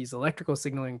that these electrical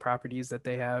signaling properties that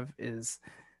they have is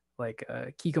like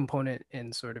a key component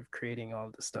in sort of creating all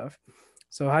of this stuff.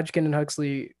 So Hodgkin and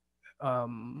Huxley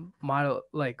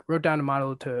wrote down a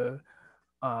model to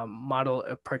model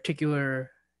a particular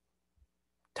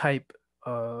type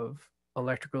of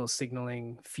electrical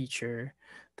signaling feature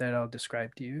that I'll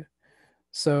describe to you.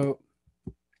 So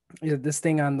yeah, this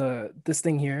thing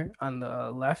here on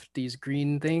the left, these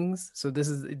green things. So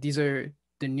these are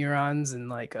the neurons, and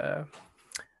like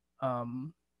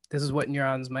this is what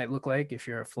neurons might look like if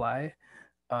you're a fly.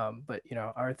 But you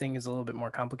know, our thing is a little bit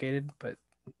more complicated, but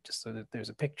just so that there's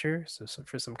a picture, so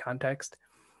for some context.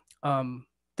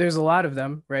 There's a lot of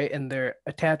them, right? And they're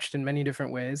attached in many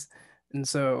different ways. And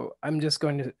so I'm just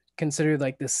going to consider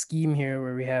like this scheme here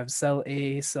where we have cell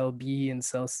A, cell B, and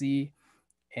cell C.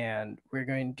 And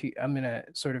I'm going to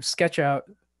sort of sketch out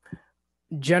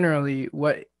generally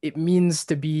what it means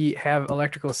to have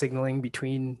electrical signaling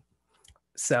between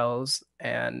cells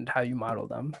and how you model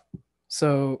them.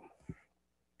 So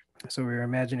we're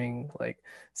imagining like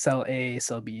cell A,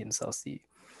 cell B, and cell C.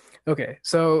 Okay,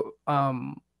 so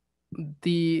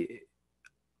the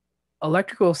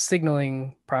electrical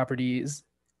signaling properties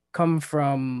come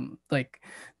from like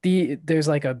there's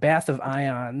like a bath of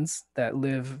ions that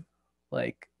live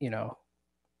like, you know,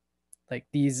 like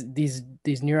these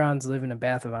neurons live in a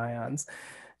bath of ions,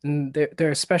 and there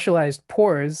are specialized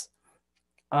pores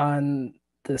on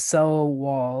the cell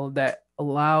wall that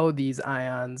allow these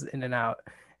ions in and out.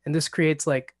 And this creates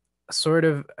like sort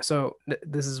of, so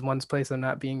this is one place I'm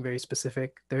not being very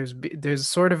specific. There's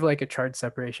sort of like a charge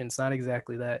separation. It's not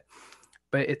exactly that,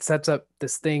 but it sets up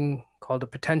this thing called a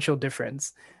potential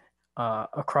difference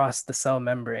across the cell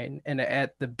membrane. And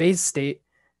at the base state,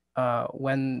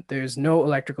 when there's no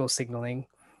electrical signaling,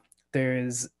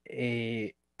 there's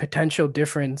a potential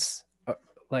difference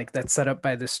like that's set up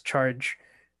by this charge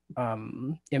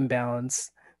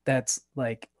imbalance that's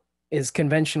like is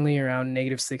conventionally around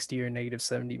 -60 or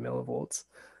 -70 millivolts.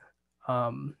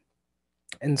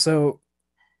 And so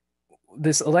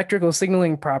this electrical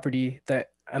signaling property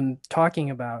that I'm talking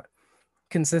about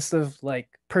consists of like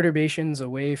perturbations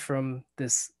away from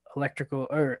this electrical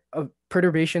or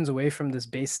perturbations away from this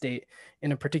base state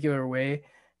in a particular way.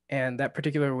 And that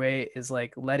particular way is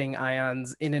like letting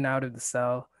ions in and out of the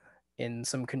cell in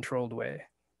some controlled way.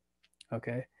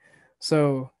 Okay.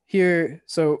 So here,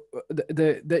 so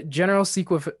the general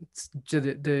sequence,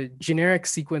 the generic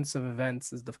sequence of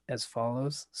events is as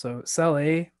follows. So cell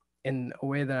A, in a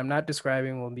way that I'm not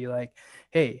describing, will be like,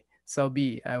 hey, cell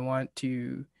B, I want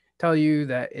to tell you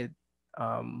that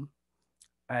I'm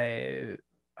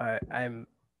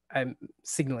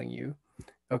signaling you.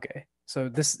 Okay, so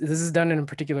this is done in a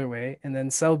particular way, and then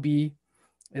cell B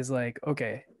is like,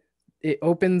 okay, it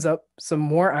opens up some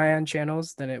more ion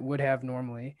channels than it would have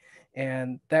normally,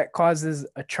 and that causes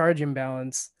a charge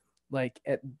imbalance like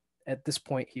at this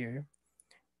point here.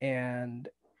 And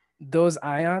those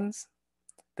ions,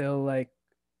 they'll like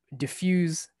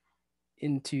diffuse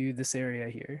into this area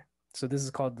here. So this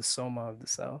is called the soma of the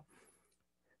cell.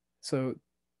 So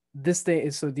this thing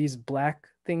is, so these black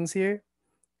things here,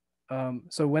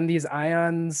 so when these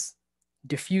ions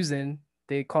diffuse in,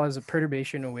 they cause a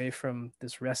perturbation away from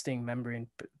this resting membrane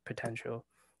potential.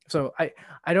 So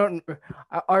I don't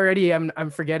already, I'm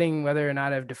forgetting whether or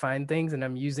not I've defined things, and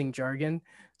I'm using jargon.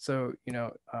 So, you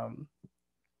know,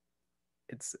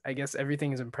 it's, I guess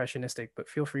everything is impressionistic, but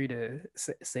feel free to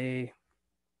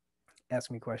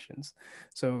ask me questions.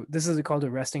 So this is called a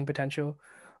resting potential.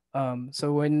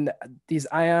 So when these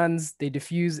ions, they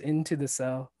diffuse into the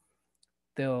cell,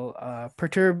 they'll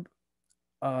perturb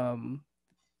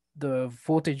the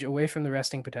voltage away from the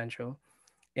resting potential.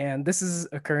 And this is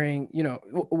occurring, you know,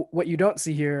 what you don't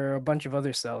see here are a bunch of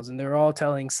other cells, and they're all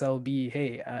telling cell B,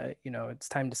 hey, you know, it's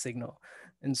time to signal.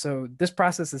 And so this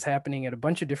process is happening at a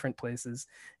bunch of different places,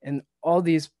 and at all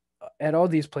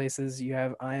these places, you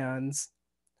have ions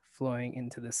flowing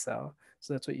into this cell.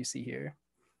 So that's what you see here.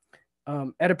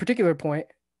 At a particular point,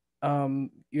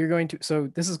 you're going to, so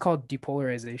this is called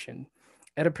depolarization.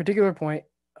 At a particular point,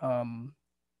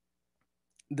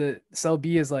 the cell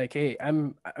B is like, hey,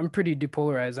 I'm pretty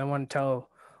depolarized. I want to tell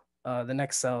the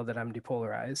next cell that I'm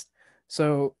depolarized.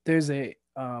 So there's a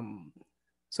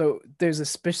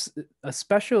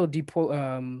special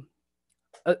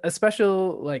a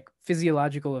special like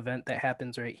physiological event that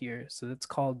happens right here. So it's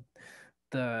called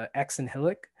the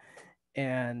Exponential.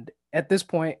 And at this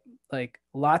point, like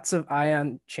lots of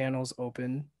ion channels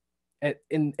open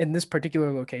in this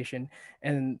particular location,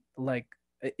 and like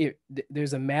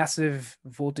there's a massive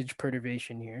voltage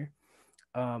perturbation here.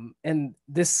 And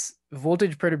this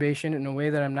voltage perturbation, in a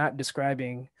way that I'm not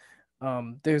describing,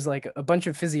 there's like a bunch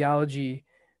of physiology,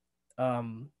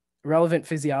 relevant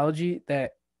physiology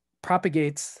that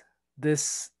propagates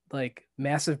this like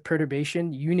massive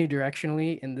perturbation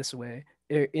unidirectionally in this way,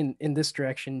 in this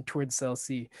direction towards cell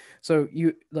C. So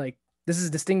you like, this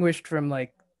is distinguished from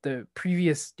like the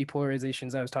previous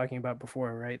depolarizations I was talking about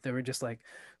before, right? They were just like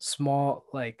small,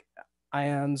 like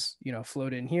ions,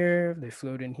 float in here, they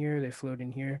float in here, they float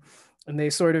in here, and they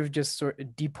sort of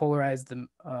depolarize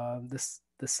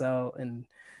the cell and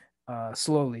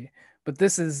slowly. But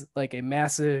this is like a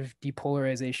massive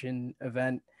depolarization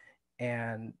event,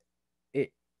 and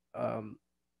it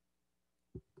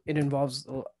involves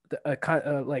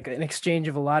like an exchange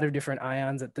of a lot of different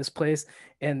ions at this place,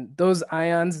 and those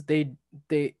ions they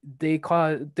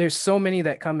cause, there's so many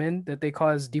that come in that they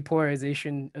cause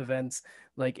depolarization events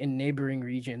like in neighboring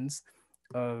regions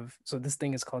of, so this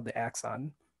thing is called the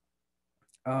axon.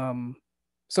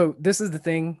 So this is the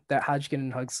thing that Hodgkin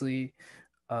and Huxley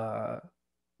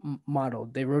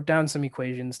modeled. They wrote down some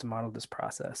equations to model this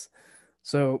process.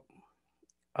 So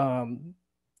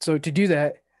so to do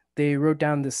that, they wrote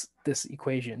down this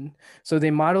equation. So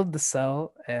they modeled the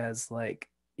cell as like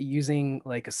using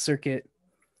like a circuit.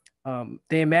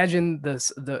 They imagined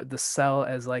the cell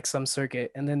as like some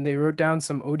circuit, and then they wrote down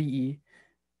some ODE.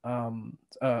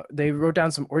 They wrote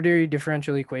down some ordinary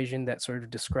differential equation that sort of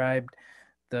described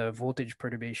the voltage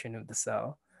perturbation of the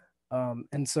cell.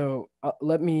 And so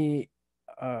let me,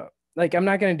 like, I'm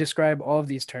not going to describe all of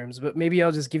these terms, but maybe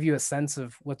I'll just give you a sense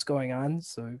of what's going on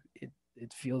so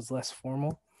it feels less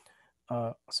formal.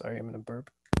 Sorry, I'm going to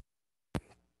burp.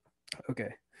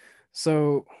 Okay.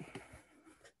 So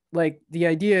like the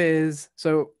idea is,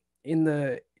 so in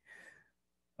the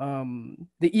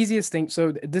easiest thing,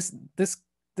 so this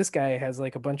guy has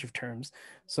like a bunch of terms.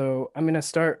 So I'm going to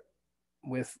start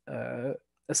with a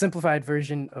simplified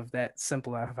version of that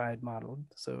simplified model.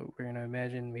 So we're going to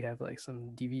imagine we have like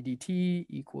some dV/dt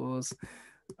equals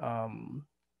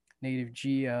negative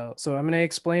GL. So I'm going to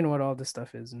explain what all this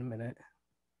stuff is in a minute.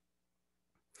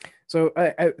 So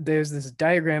there's this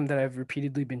diagram that I've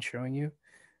repeatedly been showing you.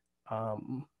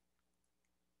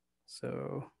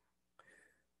 So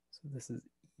this is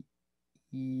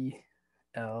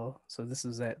EL. So this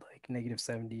is at like negative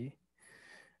 70,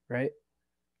 right?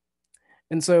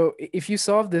 And so if you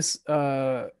solve this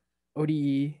ODE,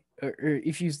 or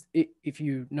if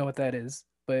you know what that is,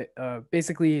 but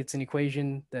basically it's an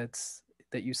equation that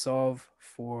you solve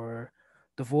for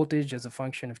the voltage as a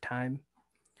function of time.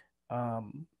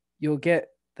 You'll get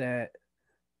that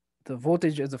the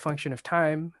voltage as a function of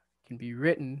time can be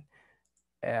written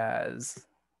as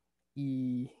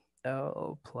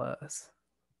EL plus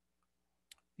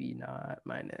V0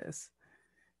 minus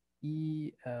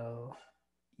EL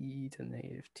e to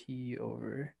negative t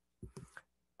over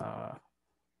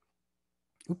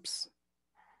what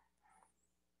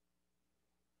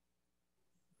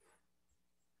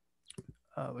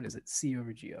is it, C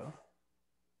over GL.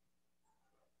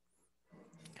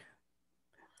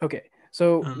 Okay,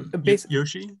 so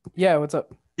Yoshi? Yeah, what's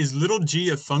up? Is little g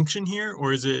a function here,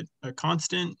 or is it a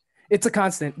constant? It's a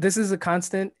constant. This is a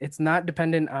constant. It's not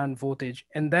dependent on voltage,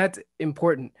 and that's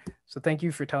important. So thank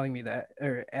you for telling me that,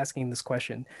 or asking this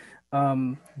question.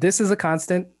 This is a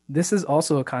constant. This is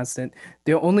also a constant.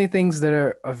 The only things that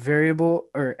are a variable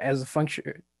or as a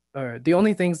function, or the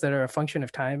only things that are a function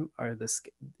of time are this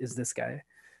guy.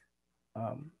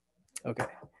 Okay.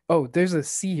 Oh, there's a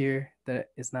C here that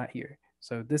is not here.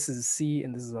 So this is C,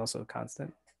 and this is also a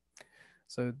constant.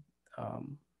 So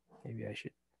maybe I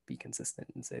should be consistent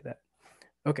and say that.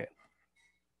 Okay.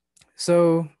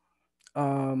 So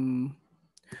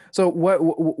so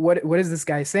what is this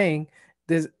guy saying?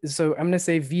 So I'm going to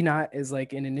say V0 is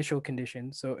like an initial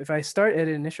condition. So if I start at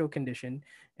an initial condition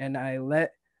and I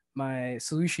let my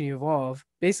solution evolve,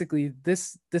 basically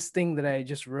this thing that I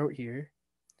just wrote here,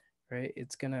 right?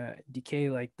 It's going to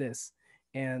decay like this.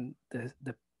 And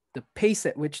the pace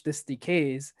at which this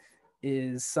decays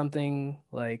is something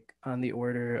like on the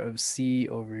order of C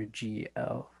over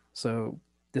GL. So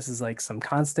this is like some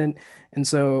constant. And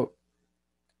so,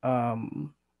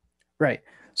 right.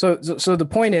 So the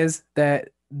point is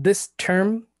that this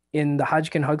term in the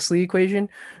Hodgkin-Huxley equation,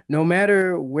 no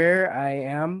matter where I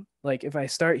am, like if I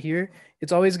start here,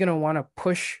 it's always going to want to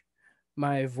push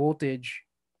my voltage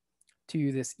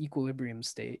to this equilibrium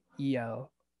state,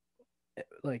 EL.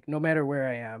 Like no matter where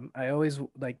I am, I always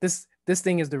like this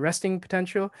thing is the resting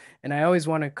potential, and I always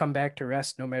want to come back to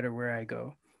rest no matter where I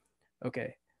go.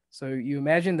 Okay, so you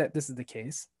imagine that this is the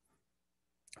case.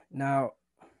 Now,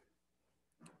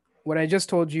 what I just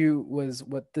told you was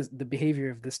what the behavior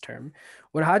of this term.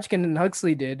 What Hodgkin and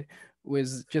Huxley did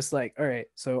was just like, all right,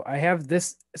 so I have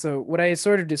this. So what I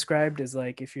sort of described is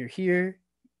like, if you're here,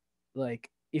 like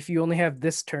if you only have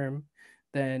this term,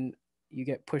 then you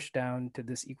get pushed down to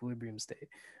this equilibrium state.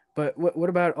 But what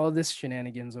about all this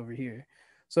shenanigans over here?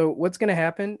 So what's going to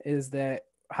happen is that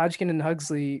Hodgkin and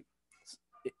Huxley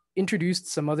introduced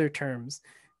some other terms.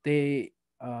 They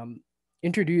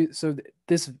introduce, so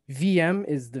this VM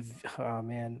is the, oh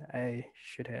man, I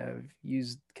should have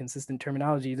used consistent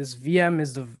terminology. This VM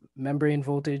is the membrane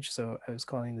voltage. So I was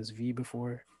calling this V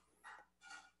before.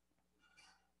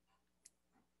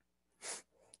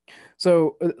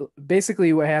 So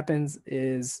basically what happens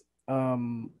is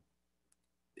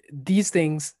these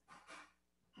things,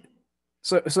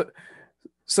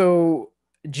 so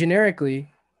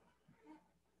generically,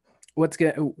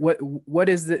 what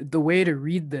is the way to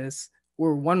read this,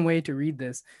 or one way to read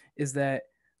this is that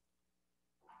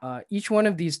each one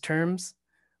of these terms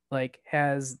like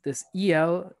has this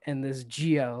EL and this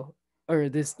GL, or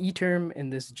this E term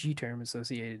and this G term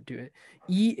associated to it.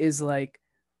 E is like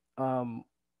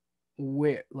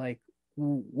where, like,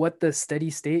 what the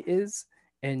steady state is,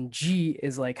 and G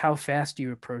is like how fast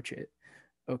you approach it.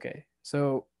 Okay,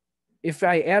 so if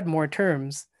I add more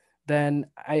terms, then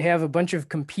I have a bunch of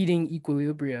competing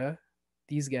equilibria,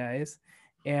 these guys,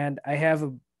 and I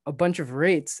have a bunch of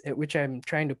rates at which I'm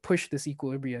trying to push this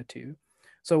equilibria to.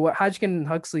 So what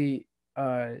Hodgkin-Huxley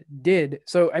did,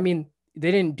 so I mean, they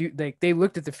didn't do, like, they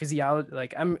looked at the physiology,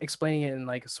 like I'm explaining it in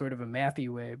like sort of a mathy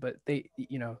way, but they,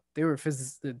 you know, they were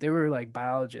physicists, they were like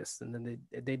biologists, and then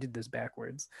they did this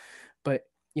backwards. But,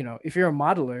 you know, if you're a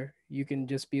modeler, you can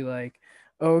just be like,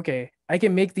 oh, okay, I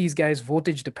can make these guys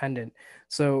voltage dependent.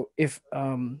 So if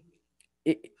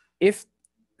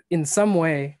in some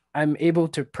way I'm able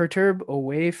to perturb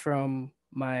away from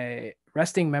my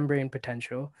resting membrane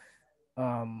potential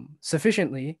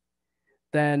sufficiently,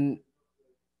 then,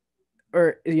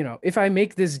 or, you know, if I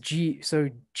make this G, so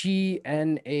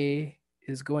GNA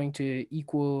is going to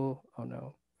equal, oh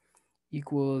no,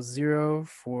 equals 0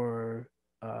 for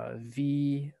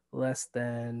V less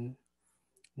than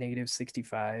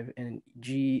 -65, and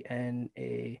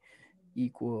GNA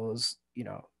equals, you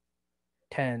know,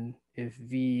 10 if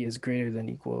V is greater than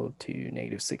equal to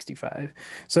 -65.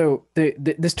 So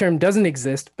this term doesn't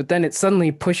exist, but then it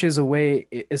suddenly pushes away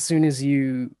as soon as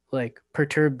you like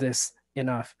perturb this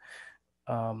enough.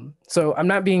 So I'm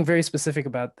not being very specific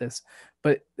about this,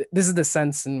 but this is the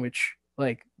sense in which,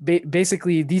 like,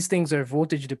 basically these things are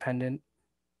voltage dependent.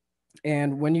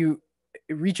 And when you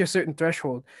reach a certain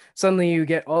threshold, suddenly you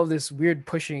get all this weird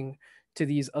pushing to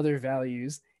these other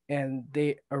values, and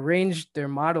they arrange their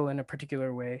model in a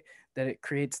particular way that it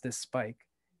creates this spike.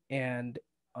 And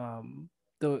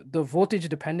the voltage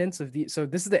dependence of the, so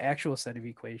this is the actual set of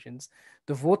equations,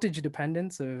 the voltage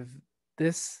dependence of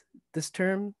this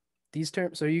term, these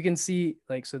terms. So you can see,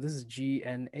 like, so this is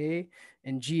GNA,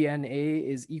 and GNA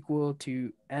is equal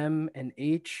to M and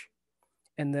H,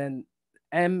 and then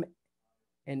M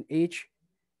and H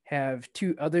have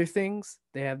two other things.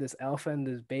 They have this alpha and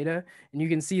this beta, and you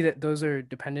can see that those are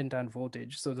dependent on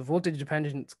voltage. So the voltage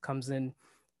dependence comes in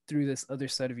through this other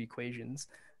set of equations.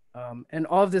 And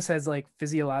all of this has like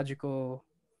physiological,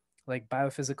 like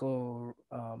biophysical,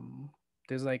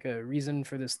 there's like a reason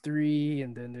for this 3,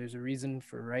 and then there's a reason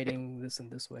for writing this in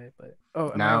this way. But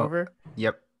am I over?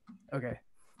 Yep. Okay.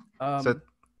 So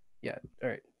yeah, all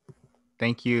right.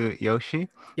 Thank you, Yoshi.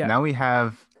 Yeah. Now we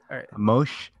have all right.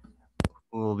 Moshe,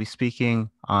 who will be speaking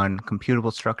on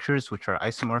computable structures, which are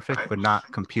isomorphic, but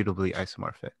not computably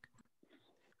isomorphic.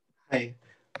 Hi.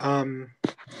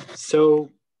 So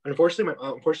unfortunately,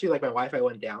 like my Wi-Fi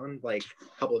went down like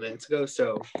a couple of minutes ago,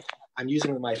 so I'm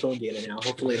using my phone data now.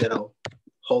 Hopefully that'll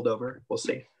hold over. We'll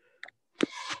see.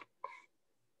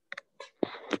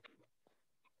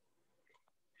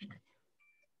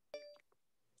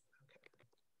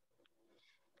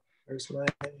 Where's my?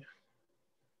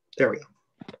 There we go.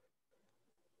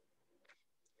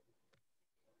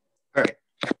 All right.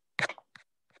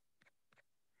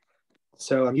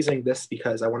 So I'm using this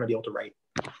because I want to be able to write.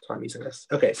 So I'm using this.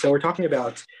 Okay, so we're talking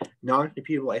about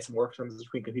non-computable isomorphisms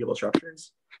between computable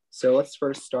structures. So let's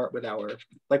first start with our,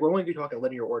 like, we're only going to talk about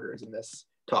linear orders in this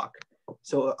talk.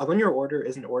 So a linear order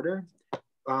is an order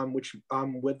which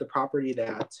with the property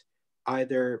that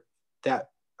either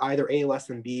A less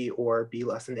than B, or B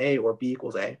less than A, or B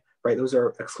equals A, right? Those are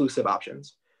exclusive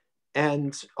options.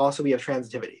 And also we have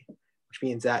transitivity, which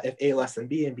means that if A less than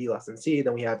B and B less than C,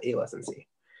 then we have A less than C.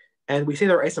 And we say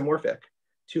they're isomorphic.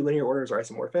 Two linear orders are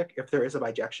isomorphic if there is a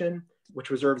bijection which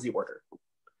reserves the order,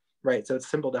 right? So it's a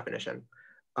simple definition.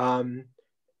 And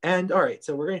all right,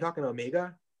 so we're going to talk about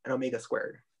omega and omega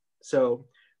squared. So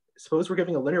suppose we're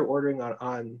giving a linear ordering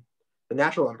on the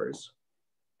natural numbers.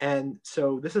 And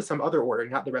so this is some other ordering,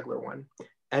 not the regular one.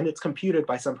 And it's computed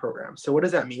by some program. So what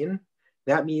does that mean?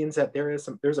 That means that there's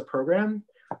a program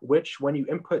which, when you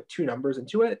input two numbers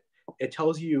into it, it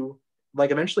tells you,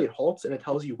 like, eventually it halts and it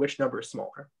tells you which number is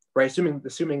smaller, right?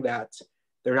 Assuming that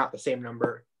they're not the same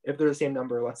number. If they're the same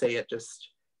number, let's say it just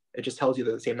It just tells you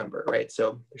they're the same number, right?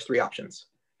 So there's 3 options.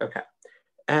 Okay.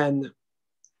 And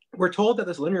we're told that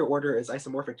this linear order is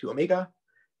isomorphic to omega.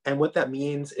 And what that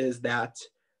means is that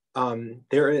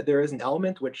there is an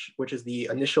element which is the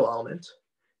initial element.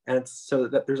 And it's so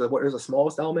that there's a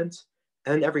smallest element,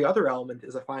 and every other element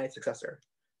is a finite successor.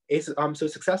 So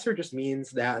successor just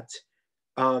means that,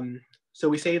 so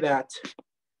we say that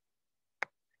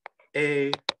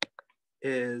A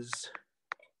is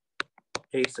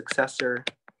a successor,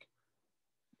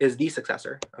 is the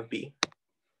successor of B.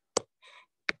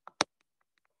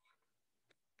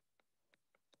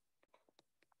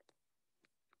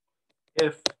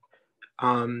 If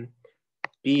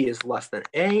B is less than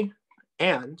A,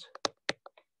 and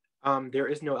there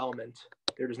is no element,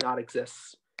 there does not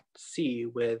exist C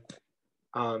with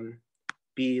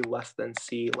B less than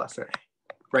C less than A,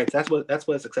 right? So that's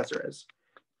what a successor is.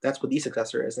 That's what the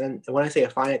successor is. And when I say a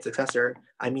finite successor,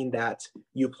 I mean that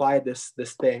you apply this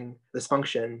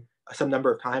function some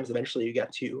number of times, eventually you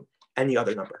get to any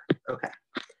other number. Okay,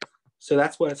 so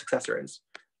that's what a successor is.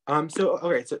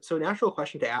 So natural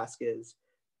question to ask is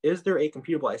there a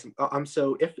computable isomorphism?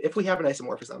 So if we have an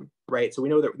isomorphism, right? So we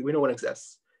know one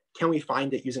exists. Can we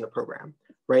find it using a program,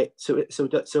 right? So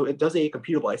does a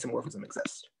computable isomorphism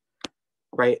exist,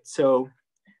 right? So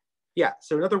yeah.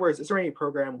 So in other words, is there any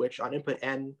program which on input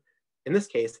n, in this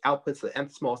case, outputs the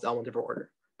nth smallest element of our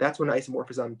order? That's what an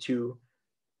isomorphism to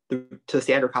the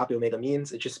standard copy of omega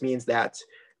means. It just means that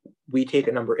we take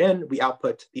a number n, we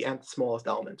output the nth smallest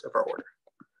element of our order.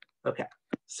 Okay.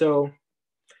 So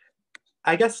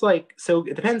I guess so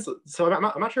it depends. So I'm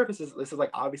not sure if this is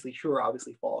like obviously true or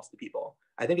obviously false to people.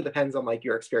 I think it depends on like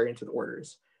your experience with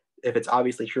orders, if it's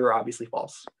obviously true or obviously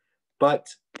false. But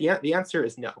the answer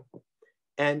is no.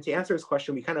 And to answer this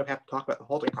question, we kind of have to talk about the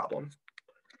halting problem.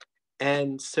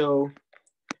 And so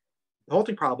the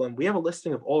halting problem, we have a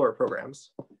listing of all our programs.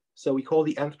 So we call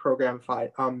the nth program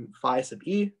phi sub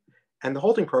e, and the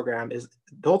halting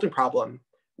problem,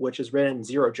 which is written in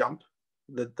 0 jump.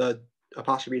 The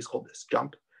apostrophe is called this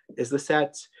jump, is the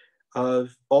set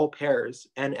of all pairs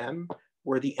nm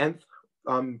where the nth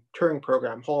Turing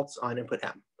program halts on input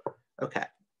m. Okay,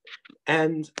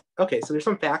 and okay, so there's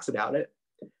some facts about it.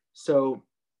 So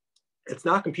it's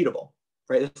not computable,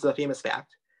 right? This is a famous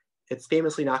fact. It's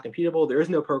famously not computable. There is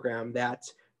no program that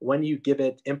when you give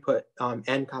it input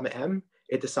n comma m,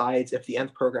 it decides if the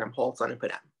nth program halts on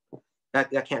input m.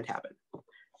 That can't happen.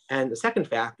 And the second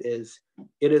fact is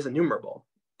it is enumerable.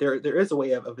 There is a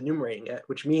way of enumerating it,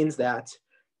 which means that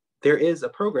there is a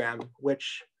program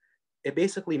which it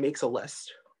basically makes a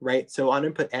list, right? So on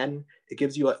input n, it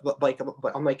gives you as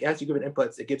you give it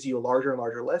inputs, it gives you a larger and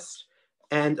larger list.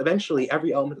 And eventually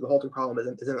every element of the halting problem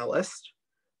is in a list,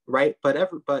 right?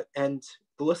 And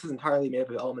the list is entirely made up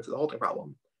of elements of the halting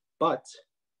problem. But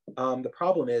the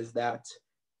problem is that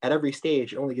at every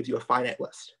stage, it only gives you a finite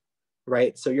list,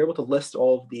 right? So you're able to list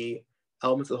all of the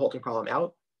elements of the halting problem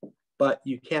out, but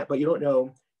you don't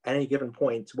know at any given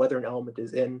point whether an element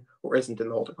is in or isn't in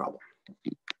the halting problem.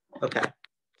 Okay,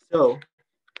 so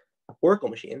Oracle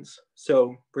machines.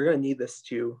 So we're going to need this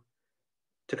to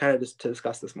kind of just to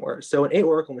discuss this more. So an A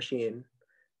Oracle machine,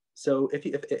 so if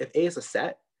A is a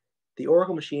set, the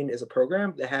Oracle machine is a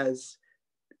program that has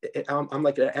it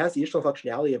has the additional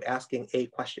functionality of asking A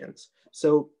questions.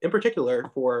 So in particular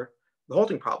for the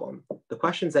halting problem, the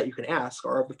questions that you can ask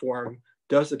are of the form,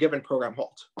 does the given program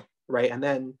halt, right? And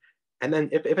then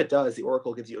if it does, the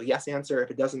Oracle gives you a yes answer.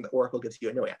 If it doesn't, the Oracle gives you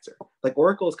a no answer. Like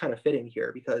Oracle is kind of fitting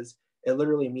here because it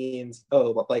literally means,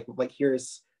 oh, like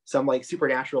here's some like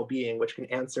supernatural being which can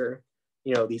answer,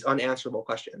 these unanswerable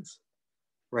questions,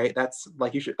 right? That's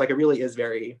like it really is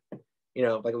very,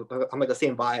 I'm like the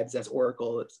same vibes as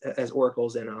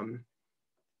oracles in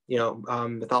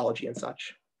mythology and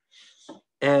such.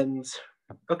 And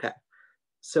okay,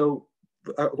 so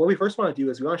what we first want to do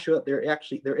is we want to show that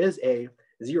there is a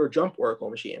 0 jump Oracle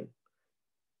machine.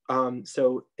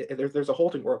 So there's a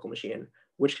halting Oracle machine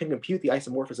which can compute the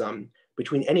isomorphism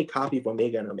between any copy of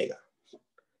omega and omega.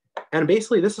 And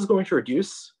basically this is going to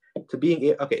reduce to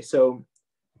being okay. So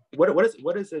what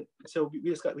is it? So we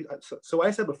discussed. So what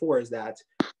I said before is that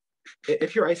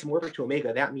if you're isomorphic to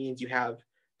omega, that means you have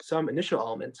some initial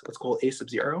element, let's call it a sub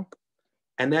 0,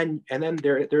 and then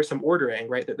there's some ordering,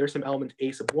 right? That there's some element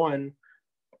a sub 1.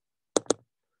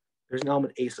 There's an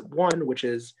element a sub 1, which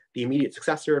is the immediate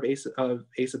successor of a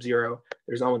sub 0.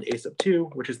 There's an element a sub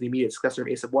 2, which is the immediate successor of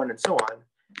a sub 1, and so on.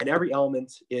 And every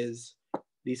element is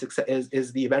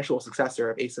the eventual successor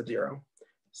of a sub 0.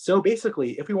 So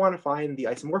basically, if we want to find the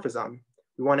isomorphism,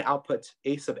 we want to output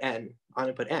a sub n on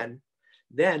input n.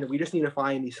 Then we just need to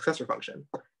find the successor function,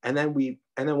 and then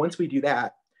once we do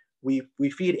that, we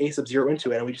feed a sub 0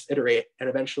 into it, and we just iterate, and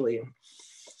eventually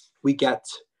we get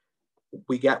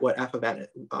what f of n is.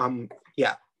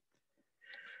 Yeah.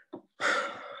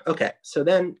 Okay, so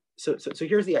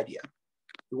here's the idea.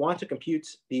 We want to compute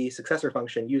the successor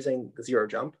function using the 0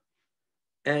 jump.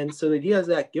 And so the idea is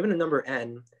that given a number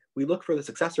n, we look for the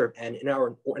successor of n in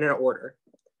our order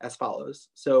as follows.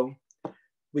 So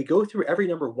we go through every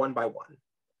number one by one.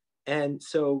 And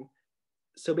so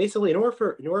basically, in order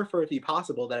for it to be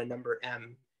possible that a number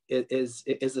m is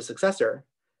the successor,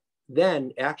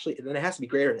 then it has to be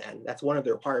greater than n. That's one of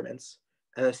the requirements.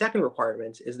 And the second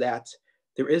requirement is that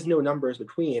there is no numbers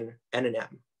between n and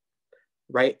m,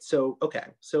 right? So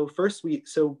first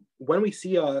when we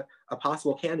see a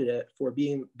possible candidate for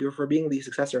being the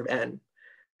successor of n,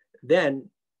 then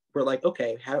we're like,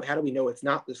 okay, how do we know it's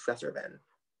not the successor of n,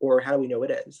 or how do we know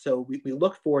it is? So we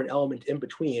look for an element in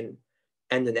between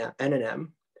n and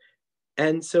m,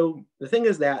 and so the thing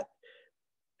is that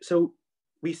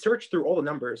we search through all the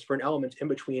numbers for an element in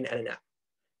between n and m,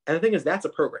 and the thing is that's a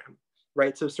program.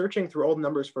 Right, so searching through all the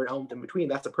numbers for an element in between,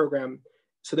 that's a program.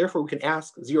 So therefore, we can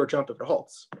ask 0 jump if it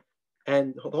halts.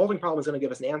 And the halting problem is going to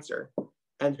give us an answer.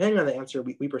 And depending on the answer,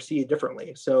 we proceed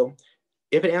differently. So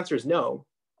if it answers no,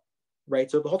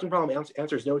 right, so if the halting problem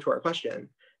answers no to our question,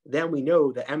 then we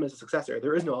know that m is a successor.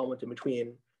 There is no element in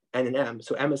between n and m.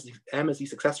 So m is the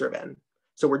successor of n.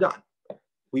 So we're done.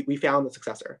 We found the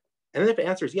successor. And then if it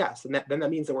answers yes, then that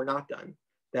means that we're not done,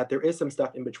 that there is some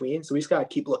stuff in between. So we just got to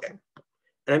keep looking.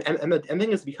 And the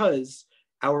thing is, because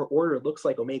our order looks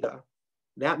like omega,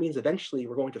 that means eventually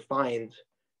we're going to find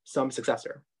some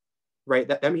successor, right?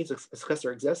 That means a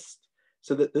successor exists.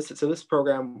 So this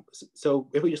program, so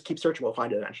if we just keep searching, we'll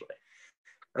find it eventually.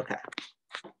 Okay.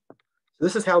 So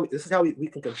this is how we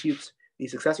can compute the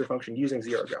successor function using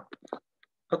 0 jump.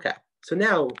 Okay. So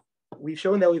now we've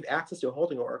shown that we have access to a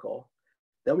halting oracle.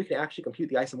 Then we can actually compute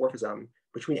the isomorphism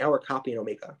between our copy and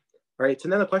omega. All right. So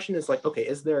then the question is like, okay,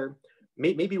 is there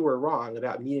maybe we're wrong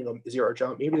about needing a 0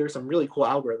 jump. Maybe there's some really cool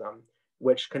algorithm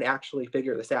which can actually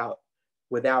figure this out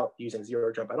without using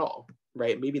 0 jump at all,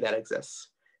 right? Maybe that exists.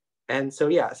 And so,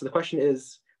 yeah, so the question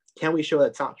is, can we show that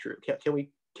it's not true? Can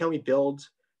we build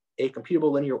a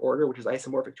computable linear order which is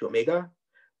isomorphic to omega,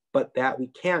 but that we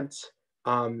can't,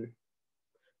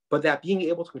 but that being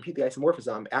able to compute the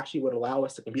isomorphism actually would allow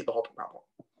us to compute the halting problem.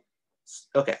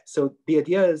 Okay, so the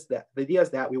idea is that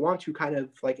we want to kind of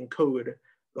like encode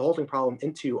the halting problem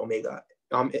into omega,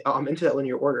 into that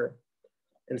linear order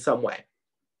in some way,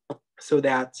 so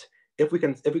that if we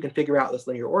can figure out this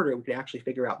linear order, we can actually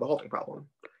figure out the halting problem,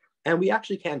 and we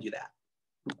actually can do that.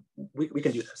 We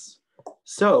can do this.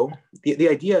 So the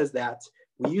idea is that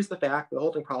we use the fact that the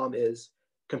halting problem is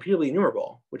computably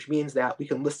enumerable, which means that we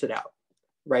can list it out,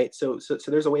 right? So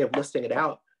there's a way of listing it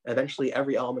out. Eventually,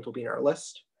 every element will be in our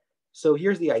list. So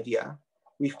here's the idea: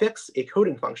 we fix a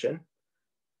coding function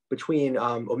between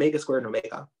omega squared and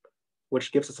omega,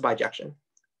 which gives us a bijection.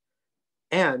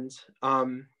 And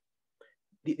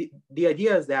the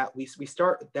idea is that we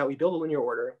build a linear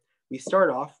order. We start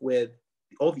off with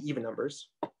all the even numbers,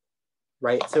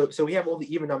 right? So we have all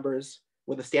the even numbers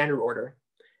with a standard order,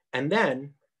 and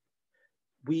then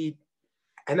we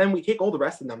take all the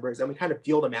rest of the numbers and we kind of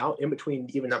deal them out in between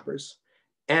the even numbers.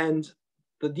 And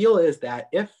the deal is that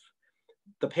if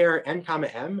the pair n comma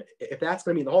m, if that's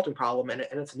going to be the halting problem and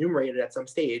it's enumerated at some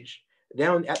stage,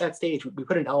 then at that stage we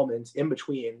put an element in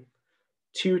between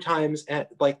 2 times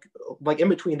like in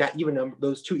between that even number,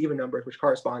 those 2 even numbers which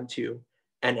correspond to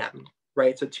nm,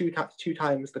 right? So 2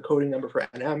 times the coding number for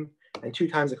nm and 2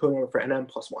 times the coding number for nm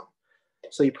plus 1.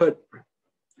 So you put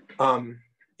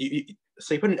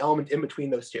you put an element in between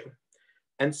those two,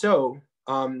 and so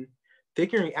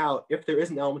figuring out if there is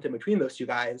an element in between those two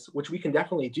guys, which we can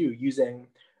definitely do using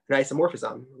an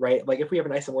isomorphism, right? Like if we have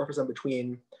an isomorphism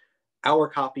between our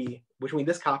copy, between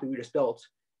this copy we just built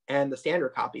and the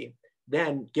standard copy,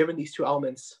 then given these two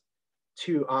elements,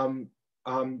 we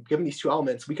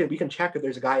can check if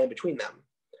there's a guy in between them,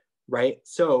 right?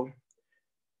 So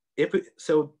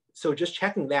just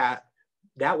checking that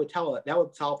would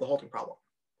solve the halting problem.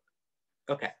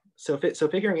 Okay, so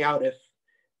figuring out if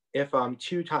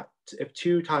 2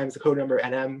 times the code number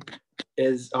nm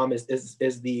is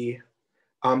the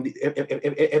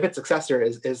if its successor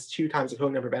is 2 times the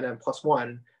code number of nm plus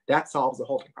 1, that solves the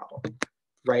halting problem,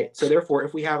 right? So therefore,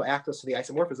 if we have access to the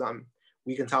isomorphism,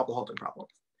 we can solve the halting problem.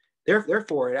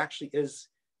 Therefore, it actually is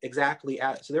exactly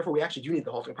so therefore we actually do need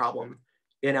the halting problem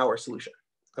in our solution.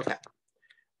 Okay,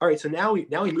 all right. So now we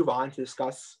move on to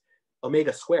discuss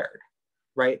omega squared,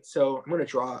 right? So I'm going to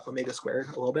draw omega squared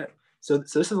a little bit. So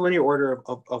this is a linear order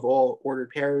of all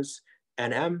ordered pairs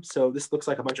nm. So this looks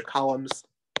like a bunch of columns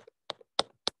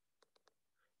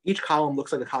each column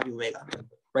looks like a copy of omega,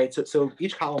 right? So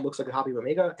each column looks like a copy of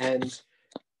omega, and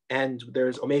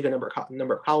there's omega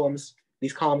number of columns.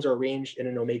 These columns are arranged in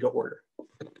an omega order.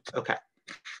 Okay.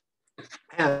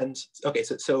 And okay,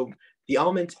 so the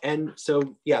element n,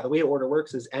 so yeah, the way order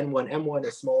works is n1, m1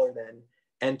 is smaller than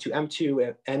n2, m2,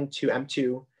 if n2,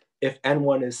 m2, if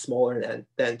n1 is smaller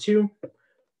than 2,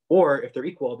 or if they're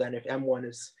equal, then if m1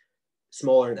 is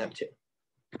smaller than m2.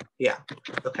 Yeah,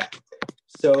 okay.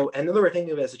 So another way to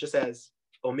think of it is just as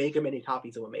omega many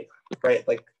copies of omega, right?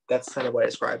 Like that's kind of what I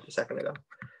described a second ago.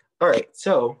 All right,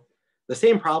 so the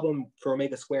same problem for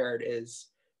omega squared is,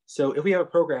 so if we have a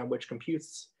program which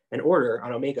computes an order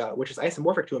on omega, which is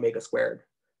isomorphic to omega squared,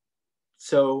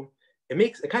 so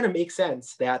it kind of makes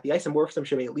sense that the isomorphism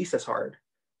should be at least as hard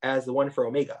as the one for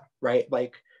omega, right?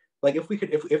 Like if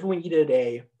we needed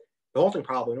the halting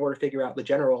problem in order to figure out the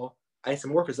general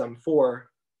isomorphism for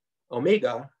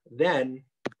omega, then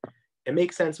it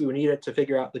makes sense we would need it to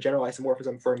figure out the general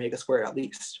isomorphism for omega squared at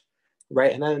least,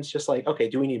 right? And then it's just like, okay,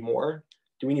 do we need more?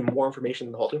 Do we need more information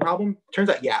than the halting problem? Turns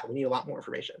out, yeah, we need a lot more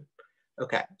information.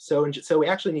 Okay, so we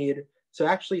actually need, so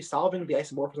actually solving the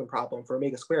isomorphism problem for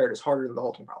omega squared is harder than the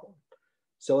halting problem.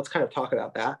 So let's kind of talk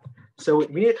about that. So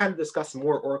we need to kind of discuss some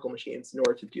more oracle machines in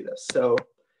order to do this. So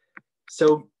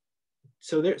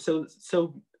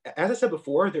as I said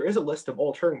before, there is a list of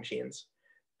all Turing machines,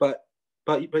 but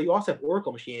you also have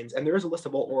oracle machines, and there is a list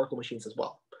of all oracle machines as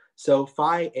well. So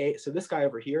phi a, so this guy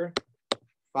over here,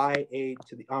 phi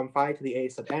to the a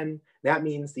sub n, that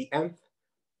means the nth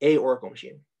a oracle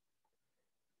machine.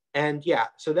 And yeah,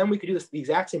 so then we could do the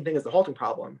exact same thing as the halting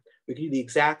problem. We could do the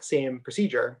exact same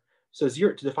procedure. So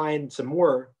zero to define some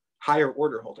more higher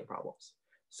order halting problems.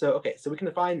 So okay, so we can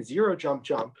define zero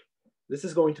jump. This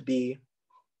is going to be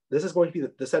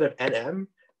the set of nm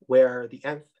where the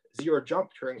nth zero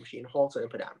jump Turing machine halts at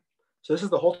input m. So this is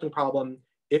the halting problem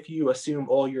if you assume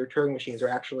all your Turing machines are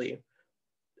actually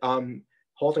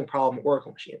halting problem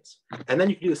oracle machines. And then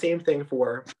you can do the same thing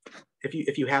for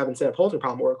if you have, instead of halting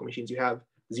problem oracle machines, you have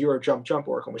zero jump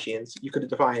oracle machines, you could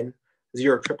define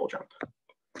zero triple jump.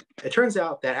 It turns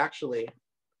out that actually,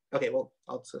 okay, well,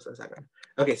 I'll discuss in a second.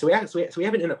 Okay, so we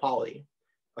have an inequality,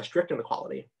 a strict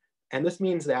inequality, and this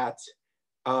means that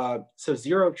so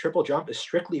zero triple jump is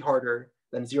strictly harder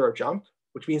than zero jump,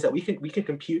 which means that we can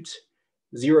compute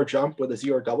zero jump with a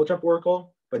zero double jump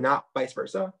oracle, but not vice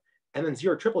versa. And then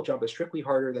zero triple jump is strictly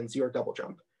harder than zero double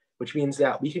jump, which means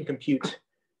that we can compute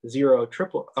zero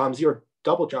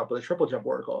double jump with a triple jump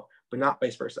oracle, but not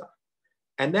vice versa.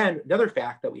 And then another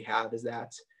fact that we have is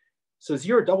that, so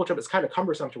zero double jump is kind of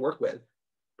cumbersome to work with,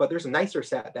 but there's a nicer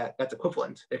set that's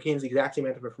equivalent. It contains the exact same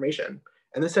amount of information.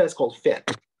 And this set is called fin.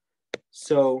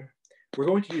 So we're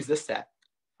going to use this set.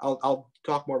 I'll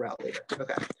talk more about it later.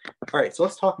 Okay. All right, so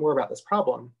let's talk more about this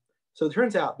problem. So it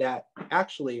turns out that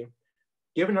actually,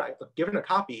 given a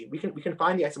copy, we can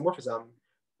find the isomorphism,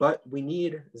 but we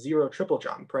need zero triple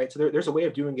jump, right? So there's a way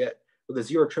of doing it with a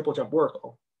zero triple jump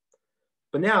oracle.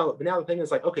 But now the thing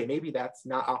is like, okay, maybe that's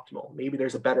not optimal. Maybe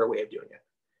there's a better way of doing it.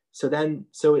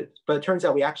 But it turns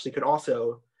out we actually could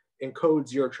also encode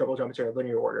zero triple jump into a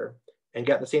linear order and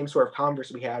get the same sort of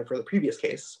converse we had for the previous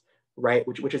case, right?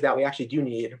 Which is that we actually do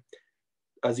need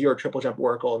a zero triple jump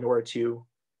oracle in order to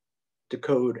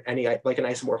decode any, like an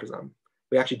isomorphism.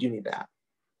 We actually do need that.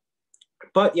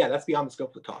 But yeah, that's beyond the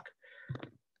scope of the talk.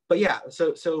 But yeah,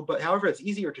 but however, it's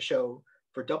easier to show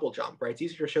for double jump, right? It's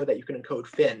easier to show that you can encode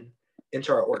fin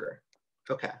into our order.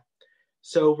 Okay,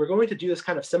 so we're going to do this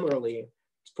kind of similarly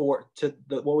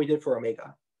what we did for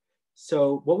omega.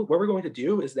 So what we're going to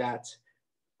do is that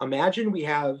imagine we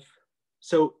have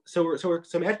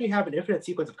imagine you have an infinite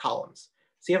sequence of columns.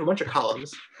 So you have a bunch of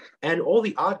columns, and all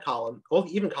the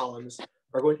even columns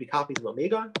are going to be copies of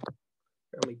omega.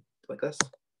 Let me like this.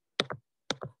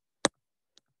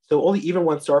 So all the even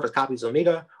ones start off as copies of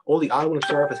omega. All the odd ones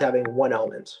start off as having one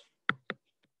element.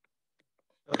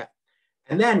 Okay,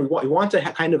 and then we want to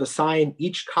kind of assign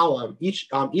each column, each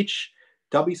w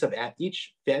sub n,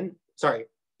 each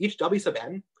w sub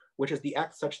n, which is the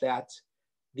x such that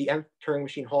the nth Turing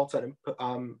machine halts on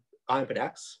input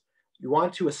x. You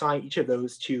want to assign each of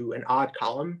those to an odd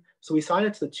column. So we assign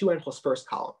it to the 2n plus first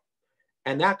column.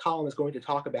 And that column is going to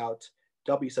talk about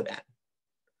w sub n.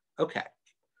 Okay.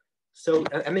 So,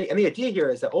 and the idea here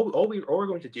is that all we're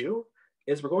going to do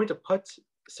is we're going to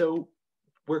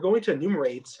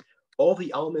enumerate all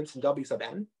the elements in w sub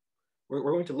n. We're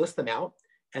going to list them out.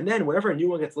 And then whenever a new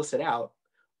one gets listed out,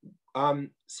 we're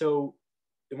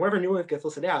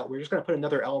just going to put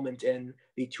another element in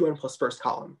the 2n plus first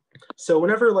column. So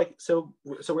whenever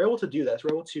we're able to do this,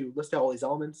 we're able to list out all these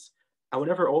elements. And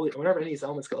whenever any of these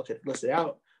elements get listed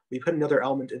out, we put another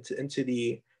element into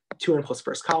the 2n plus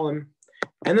first column.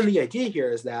 And then the idea here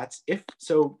is that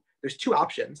there's two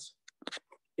options.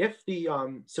 If the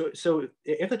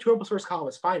if the 2n plus first column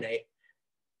is finite,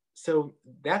 so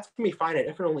that's going to be finite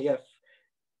if and only if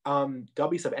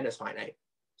W sub n is finite.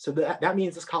 So that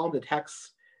means this column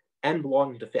detects n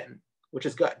belonging to Finn, which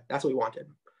is good. That's what we wanted.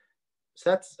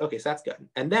 So that's okay. So that's good.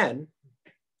 And then,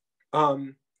 but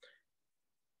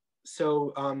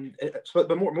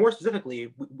more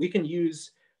specifically, we can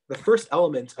use the first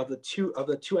element of the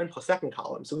 2n plus second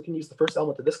column. So we can use the first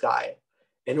element of this guy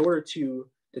in order to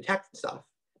detect stuff.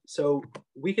 So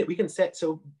we can set,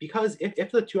 so because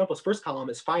if the 2n plus first column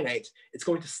is finite, it's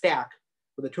going to stack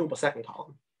with the 2n plus second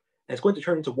column. And it's going to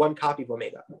turn into one copy of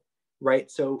omega,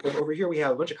 right? So over here we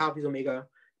have a bunch of copies of omega,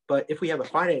 but if we have a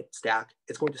finite stack,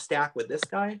 it's going to stack with this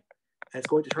guy, and it's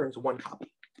going to turn into one copy.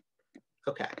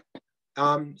 Okay.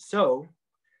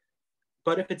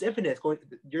 But if it's infinite,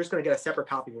 you're just going to get a separate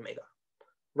copy of omega,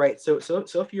 right? So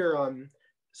if you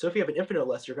have an infinite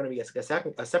list, you're going to get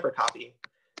a separate copy.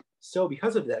 So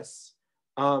because of this,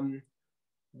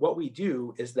 what we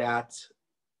do is that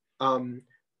we're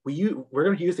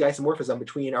going to use the isomorphism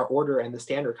between our order and the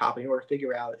standard copy in order to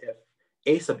figure out if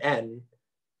A sub n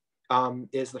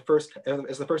is the first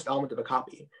element of a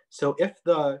copy. So if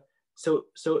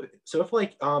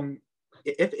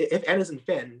if n is in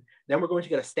Finn, then we're going to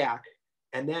get a stack,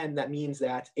 and then that means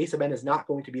that A sub n is not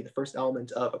going to be the first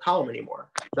element of a column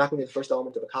anymore. It's not going to be the first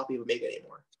element of a copy of omega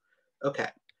anymore. Okay,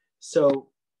 so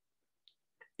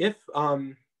if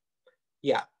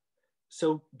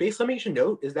so base summation you should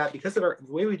note is that because of the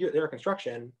way we do it in our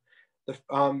construction, if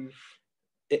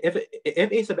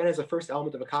A sub n is the first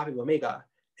element of a copy of omega,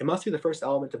 it must be the first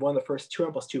element of one of the first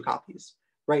 2n plus 2 copies,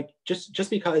 right? Just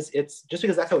because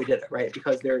that's how we did it, right?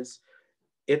 Because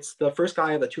it's the first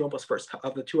guy of the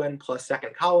 2n plus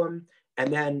second column,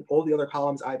 and then all the other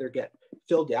columns either get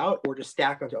filled out or just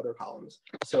stacked onto other columns.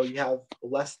 So you have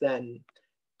less than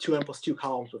 2n plus 2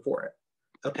 columns before it.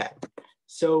 Okay,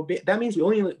 so that means we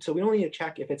only need to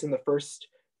check if it's in the first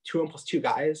 2n plus 2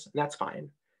 guys, and that's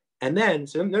fine. And then,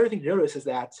 so another thing to notice is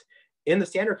that in the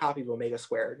standard copy of omega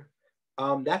squared,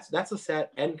 that's a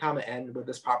set n comma n with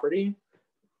this property.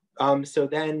 So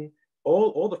then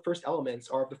all the first elements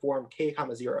are of the form k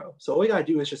comma 0. So all we gotta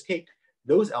do is just take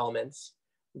those elements,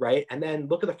 right, and then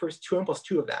look at the first 2n plus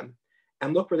 2 of them,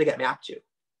 and look where they get mapped to.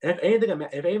 And if any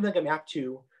of them get mapped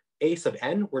to A sub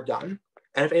n, we're done.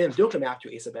 And if any of them don't get mapped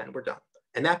to A sub n, we're done.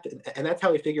 And that's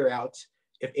how we figure out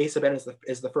if A sub n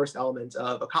is the first element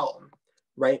of a column,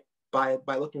 right? By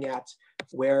looking at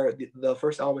where the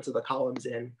first elements of the columns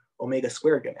in omega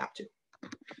squared get mapped to.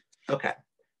 Okay,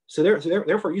 so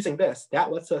therefore using this,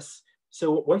 that lets us,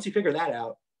 so once you figure that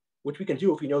out, which we can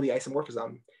do if we know the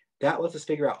isomorphism, that lets us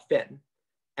figure out Finn.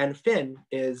 And Finn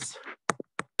is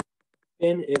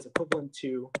equivalent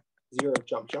to 0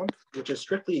 jump, which is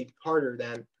strictly harder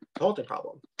than the Halton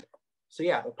problem. So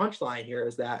yeah, the punchline here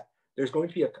is that there's going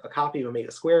to be a copy of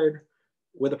omega squared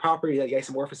with a property that the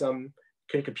isomorphism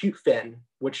can compute Finn,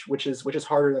 which is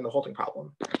harder than the Halton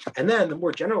problem. And then the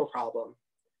more general problem,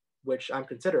 which I'm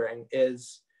considering,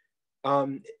 is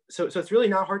so it's really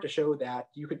not hard to show that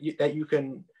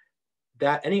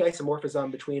that any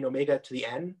isomorphism between omega to the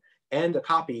n and a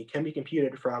copy can be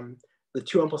computed from the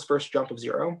 2n plus first jump of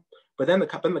 0. But then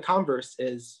the converse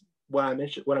is what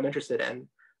I'm interested in,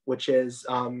 which is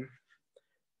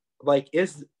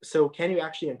so can you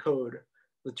actually encode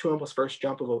the 2n plus first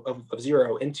jump of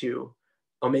 0 into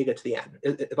omega to the n,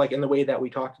 like in the way that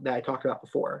I talked about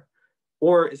before,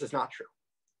 or is this not true,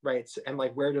 right? So, and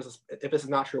like where does this, if this is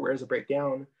not true, where does it break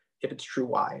down? If it's true,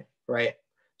 why, right?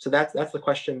 So that's the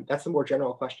question. That's the more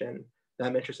general question that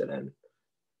I'm interested in.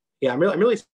 Yeah, I'm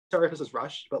really sorry if this was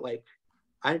rushed, but like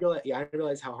I didn't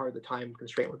realize how hard the time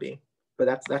constraint would be. But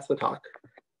that's the talk.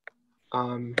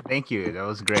 Thank you. That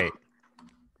was great. Are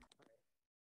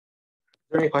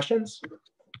there any questions?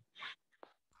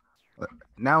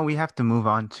 Now we have to move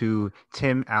on to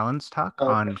Tim Allen's talk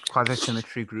on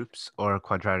quasisymmetry groups or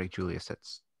quadratic Julia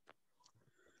sets.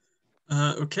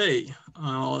 Okay,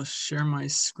 I'll share my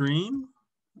screen.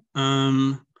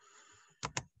 I'm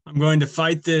going to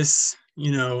fight this,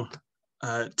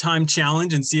 time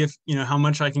challenge and see if, how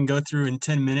much I can go through in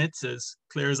 10 minutes as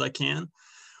clear as I can.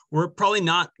 We're probably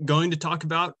not going to talk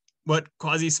about what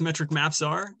quasi-symmetric maps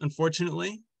are,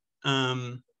 unfortunately,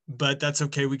 but that's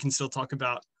okay. We can still talk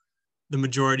about the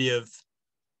majority of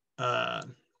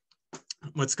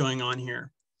what's going on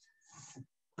here.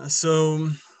 So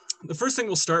the first thing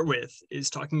we'll start with is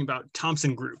talking about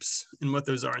Thompson groups and what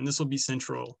those are. And this will be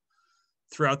central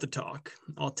throughout the talk,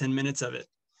 all 10 minutes of it.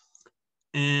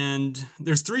 And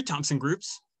there's 3 Thompson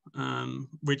groups.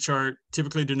 which are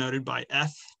typically denoted by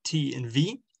F, T, and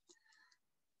V.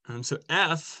 So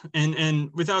F,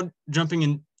 and without jumping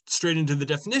in straight into the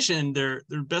definition, they're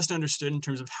best understood in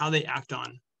terms of how they act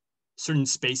on certain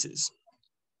spaces.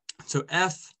 So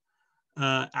F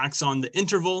acts on the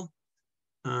interval,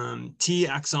 T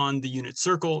acts on the unit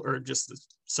circle, or just the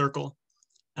circle,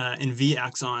 and V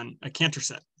acts on a Cantor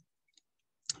set.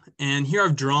 And here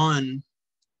I've drawn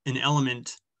an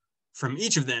element from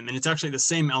each of them, and it's actually the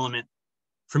same element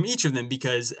from each of them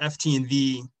because F, T, and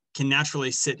V can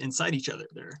naturally sit inside each other.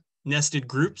 They're nested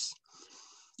groups.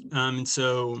 And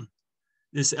so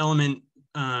this element,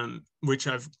 which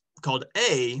I've called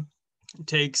A,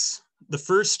 takes the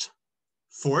first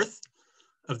fourth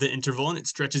of the interval and it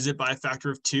stretches it by a factor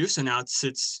of 2. So now it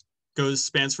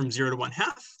spans from 0 to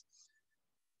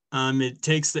 1/2. It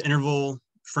takes the interval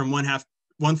from 1/4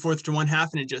 to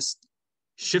 1/2 and it just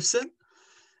shifts it.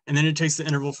 And then it takes the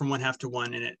interval from 1/2 to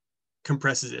 1 and it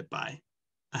compresses it by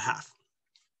 1/2.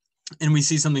 And we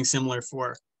see something similar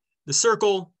for the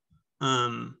circle,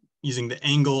 using the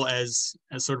angle as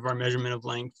sort of our measurement of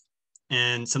length,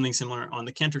 and something similar on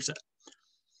the Cantor set.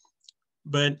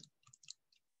 But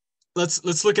let's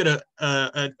look at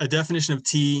a definition of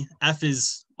T. F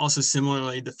is also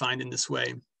similarly defined in this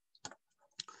way.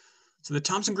 So the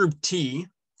Thompson group T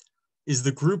is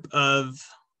the group of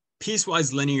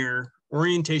piecewise linear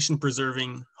orientation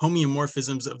preserving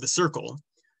homeomorphisms of the circle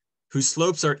whose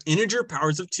slopes are integer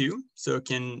powers of 2, so it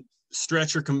can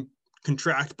stretch or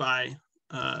contract by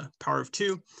power of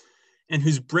 2, and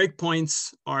whose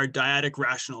breakpoints are dyadic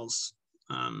rationals.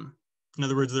 In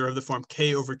other words, they're of the form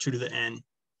k over 2 to the n,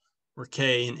 where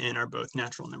k and n are both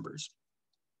natural numbers.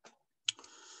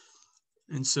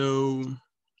 And so,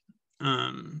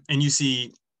 and you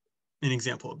see an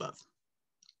example above.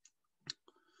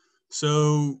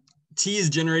 So T is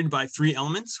generated by 3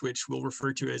 elements, which we'll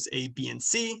refer to as A, B, and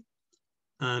C.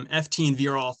 F, T, and V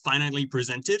are all finitely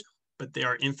presented, but they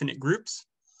are infinite groups.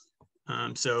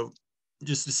 So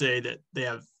just to say that they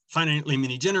have finitely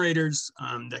many generators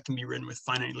that can be written with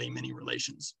finitely many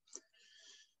relations.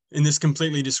 And this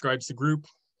completely describes the group.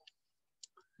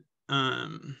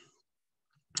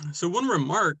 So one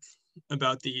remark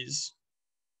about these,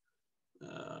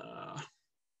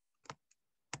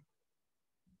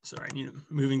 sorry, I need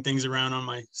moving things around on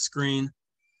my screen.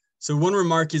 So one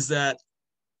remark is that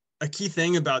a key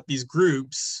thing about these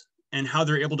groups and how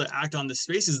they're able to act on the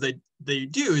spaces they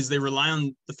do is they rely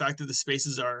on the fact that the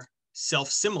spaces are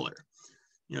self-similar.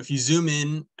 You know, if you zoom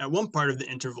in at one part of the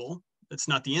interval, that's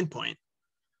not the endpoint,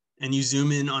 and you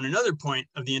zoom in on another point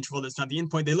of the interval that's not the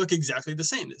endpoint, they look exactly the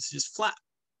same. It's just flat.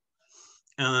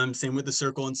 Same with the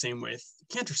circle and same with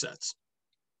Cantor sets.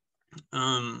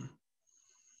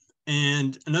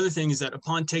 And another thing is that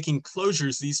upon taking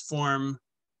closures, these form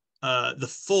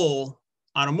the full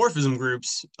automorphism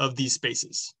groups of these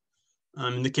spaces.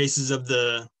 In the cases of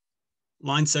the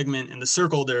line segment and the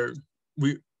circle,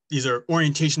 these are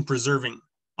orientation preserving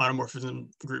automorphism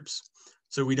groups.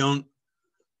 So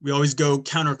we always go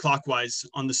counterclockwise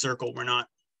on the circle.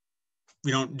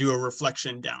 We don't do a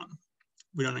reflection down.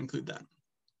 We don't include that.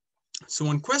 So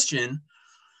one question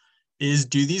is,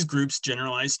 do these groups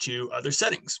generalize to other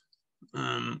settings?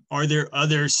 Are there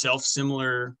other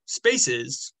self-similar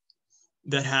spaces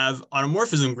that have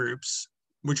automorphism groups,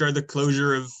 which are the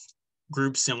closure of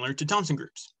groups similar to Thompson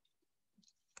groups?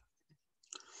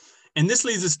 And this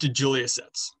leads us to Julia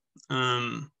sets.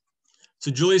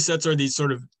 So Julia sets are these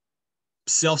sort of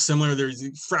self-similar, there's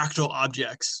fractal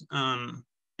objects,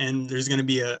 and there's going to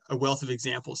be a wealth of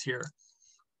examples here.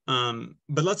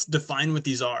 But let's define what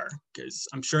these are, because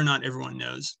I'm sure not everyone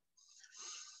knows.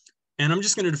 And I'm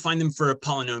just going to define them for a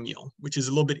polynomial, which is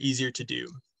a little bit easier to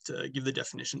do, to give the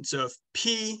definition. So if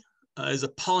P is a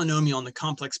polynomial on the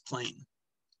complex plane,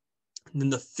 then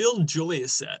the filled Julia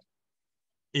set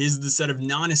is the set of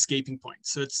non-escaping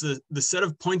points. So it's the set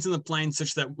of points in the plane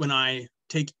such that when I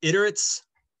take iterates,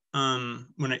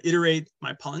 when I iterate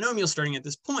my polynomial starting at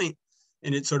this point,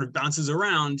 and it sort of bounces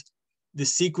around, the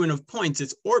sequence of points,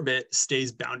 its orbit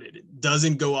stays bounded. It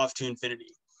doesn't go off to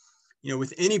infinity. You know,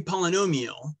 with any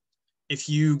polynomial, if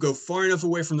you go far enough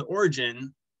away from the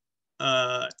origin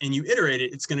and you iterate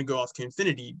it, it's going to go off to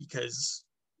infinity because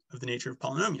of the nature of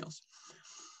polynomials.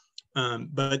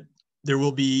 But there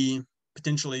will be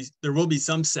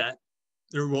some set,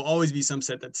 there will always be some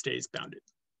set that stays bounded.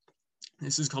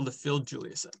 This is called the filled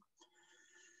Julia set.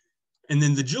 And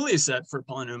then the Julia set for a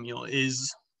polynomial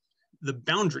is the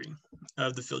boundary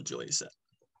of the filled Julia set.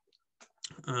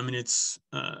 And it's,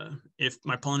 if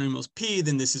my polynomial is P,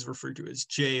 then this is referred to as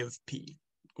J of P,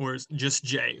 or just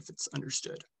J if it's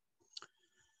understood.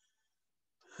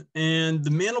 And the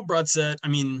Mandelbrot set, I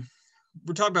mean,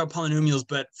 we're talking about polynomials,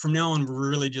 but from now on, we're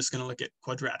really just going to look at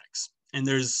quadratics. And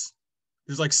there's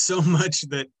like so much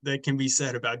that can be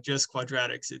said about just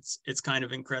quadratics. It's kind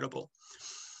of incredible.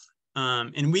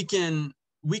 And we can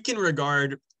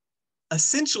regard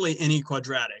essentially any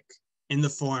quadratic in the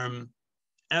form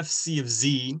fc of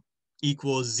z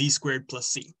equals z squared plus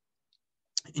c.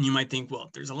 And you might think, well,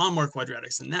 there's a lot more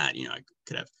quadratics than that. You know, I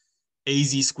could have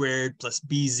az squared plus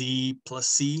bz plus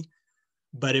c.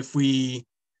 But if we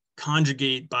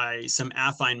conjugate by some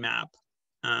affine map,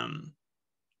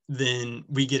 then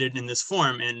we get it in this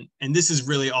form. And this is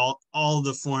really all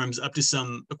the forms up to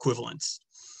some equivalence.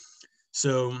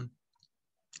 So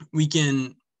we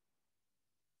can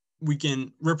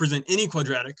represent any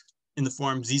quadratic in the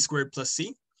form z squared plus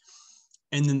c.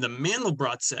 And then the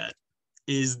Mandelbrot set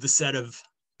is the set of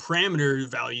parameter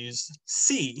values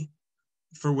c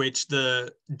for which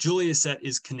the Julia set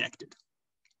is connected.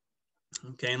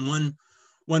 Okay, and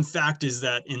one fact is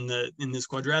that in this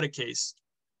quadratic case,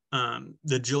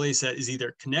 the Julia set is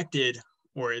either connected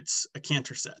or it's a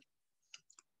Cantor set.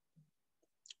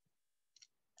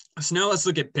 So now let's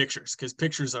look at pictures, because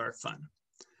pictures are fun.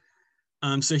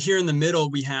 So here in the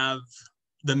middle, we have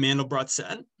the Mandelbrot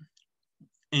set.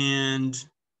 And,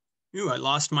 ooh, I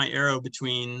lost my arrow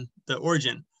between the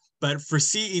origin. But for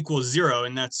c equals 0,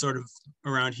 and that's sort of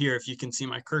around here, if you can see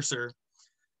my cursor,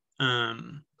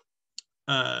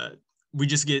 we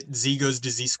just get z goes to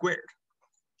z squared.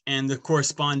 And the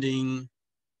corresponding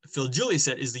filled Julia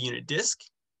set is the unit disk.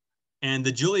 And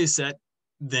the Julia set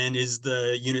then is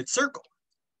the unit circle.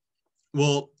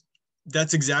 Well,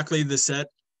 that's exactly the set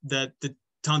that the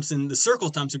circle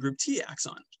Thompson group T acts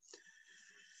on.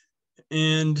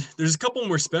 And there's a couple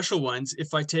more special ones.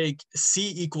 If I take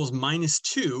c equals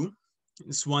 -2,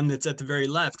 this one that's at the very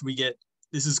left, we get,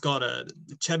 this is called a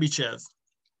Chebyshev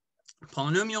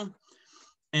polynomial.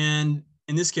 And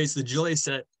in this case, the Julia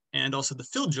set and also the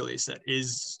filled Julia set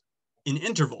is an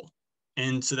interval.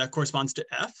 And so that corresponds to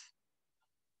F,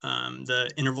 the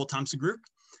interval Thompson group.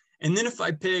 And then if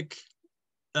I pick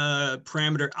a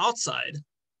parameter outside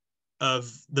of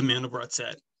the Mandelbrot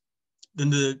set, then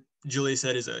the Julia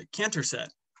set is a Cantor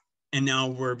set. And now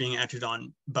we're being acted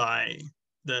on by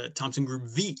the Thompson group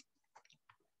V.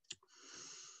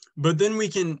 But then we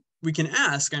can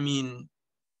ask, I mean,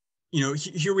 you know,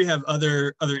 here we have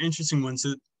other interesting ones.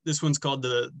 So this one's called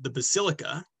the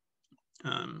basilica,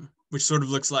 which sort of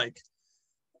looks like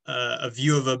a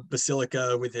view of a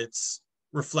basilica with its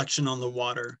reflection on the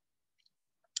water.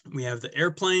 We have the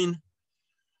airplane.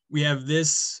 We have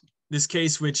this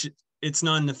case, which it's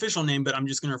not an official name, but I'm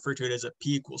just going to refer to it as a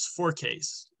p equals 4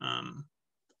 case.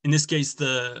 In this case,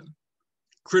 the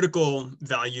critical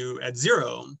value at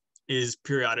 0 is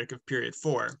periodic of period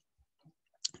 4.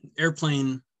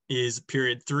 Airplane is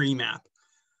period 3 map.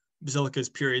 Basilica is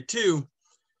period 2.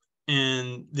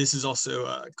 And this is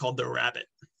also called the rabbit.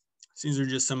 So these are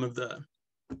just some of the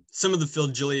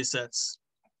filled Julia sets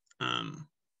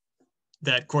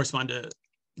that correspond to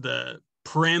the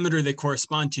parameter they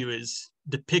correspond to is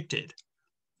depicted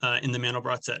in the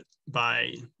Mandelbrot set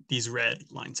by these red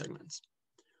line segments.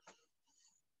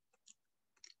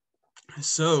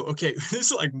 So, okay,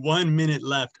 there's like 1 minute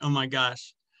left. Oh my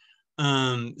gosh.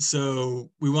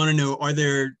 So we want to know, are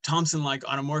there Thompson-like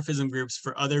automorphism groups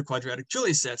for other quadratic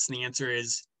Julia sets? And the answer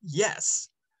is yes.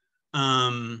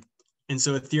 And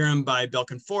so a theorem by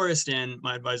Belkin-Forrest and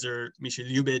my advisor, Misha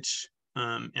Lyubich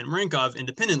and Marenkov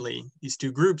independently, these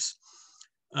two groups,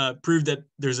 proved that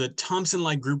there's a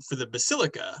Thompson-like group for the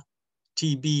basilica,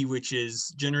 TB, which is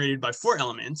generated by 4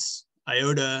 elements,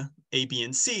 iota, A, B,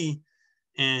 and C.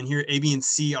 And here A, B, and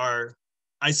C are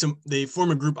they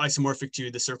form a group isomorphic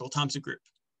to the circle Thompson group.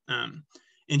 And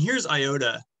here's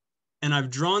iota, and I've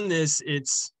drawn this,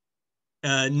 it's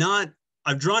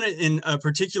I've drawn it in a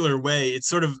particular way. It's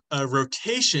sort of a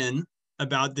rotation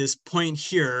about this point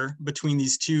here between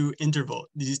these two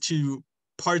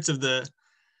parts of the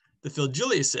filled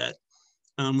Julia set,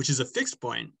 which is a fixed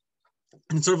point.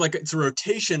 And it's sort of like, it's a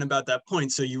rotation about that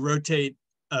point. So you rotate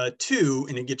 2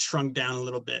 and it gets shrunk down a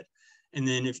little bit. And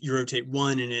then if you rotate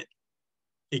 1 and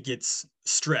it gets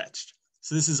stretched.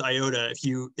 So this is iota. If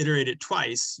you iterate it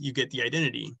twice, you get the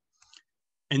identity.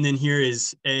 And then here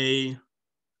is A,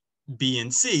 B,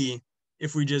 and C,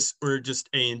 if we're just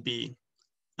A and B.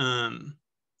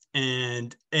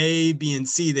 And A, B, and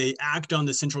C, they act on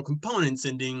the central component,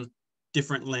 sending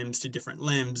different limbs to different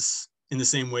limbs in the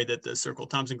same way that the circle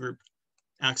Thompson group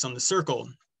acts on the circle.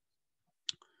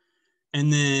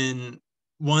 And then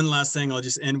one last thing, I'll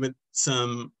just end with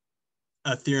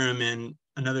a theorem and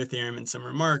another theorem and some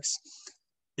remarks,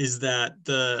 is that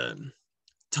the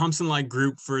Thomson-like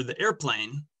group for the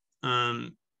airplane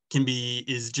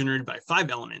is generated by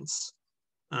 5 elements,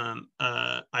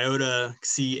 iota,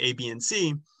 C, A, B, and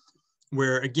C,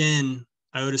 where again,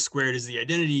 iota squared is the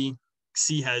identity,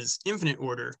 C has infinite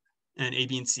order, and A,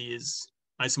 B, and C is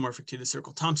isomorphic to the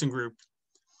circle Thomson group.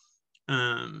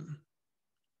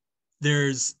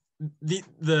 There's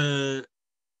the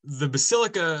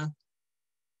basilica,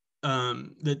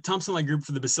 the Thomson-like group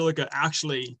for the basilica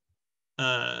actually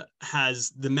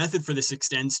has the method for this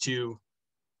extends to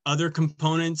other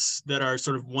components that are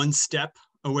sort of one step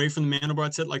away from the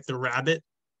Mandelbrot set, like the rabbit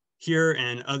here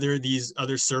and these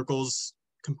other circles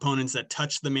components that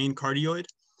touch the main cardioid.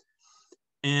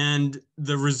 And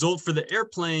the result for the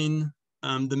airplane,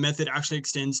 the method actually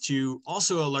extends to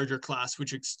also a larger class,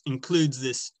 which includes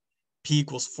this P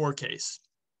 = 4 case.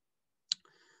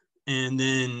 And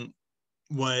then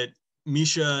what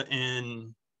Misha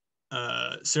and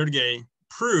Sergey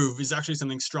prove is actually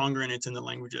something stronger, and it's in the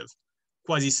language of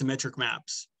quasi-symmetric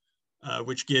maps,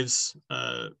 which gives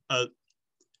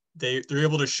they're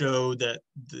able to show that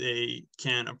they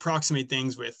can approximate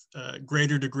things with a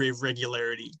greater degree of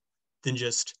regularity than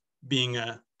just being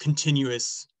a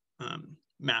continuous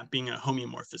map, being a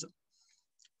homeomorphism,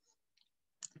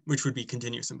 which would be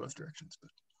continuous in both directions.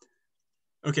 But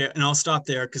okay, and I'll stop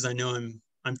there because I know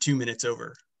I'm 2 minutes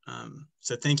over.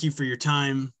 So thank you for your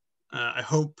time. I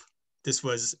hope this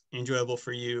was enjoyable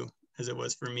for you as it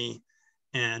was for me.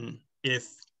 And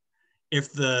if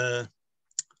the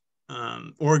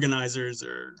organizers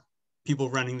or people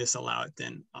running this allow it,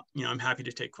 then I'm happy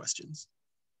to take questions.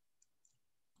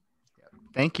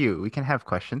 Thank you. We can have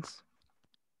questions.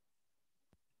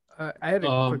 I had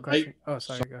a quick question. Oh,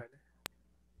 sorry. Go ahead.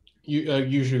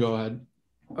 You should go ahead.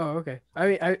 Oh, okay. I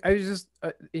mean, I was just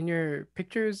in your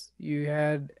pictures you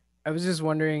had. I was just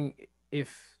wondering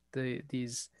if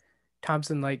these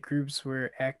Thomson-like groups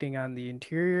were acting on the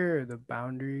interior or the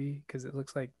boundary, because it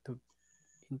looks like the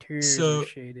interiors are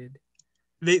shaded.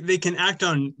 They can act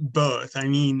on both. I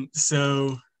mean,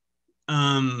 so.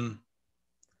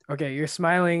 Okay, you're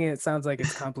smiling. It sounds like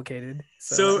it's complicated.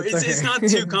 So it's not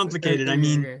too complicated. I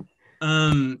mean,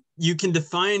 you can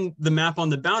define the map on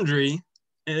the boundary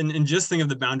and just think of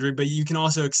the boundary, but you can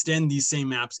also extend these same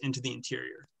maps into the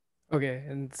interior. Okay,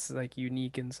 and it's like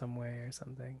unique in some way or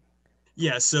something.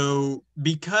 Yeah, so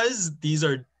because these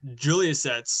are Julia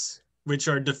sets, which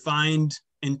are defined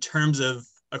in terms of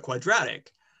a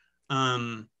quadratic,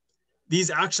 these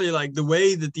actually, like the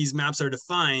way that these maps are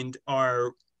defined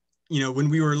are, when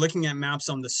we were looking at maps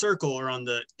on the circle or on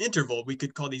the interval, we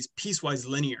could call these piecewise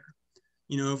linear.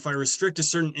 If I restrict to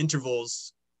certain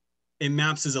intervals, it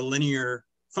maps as a linear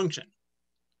function.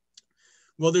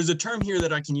 Well, there's a term here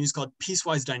that I can use called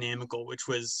piecewise dynamical, which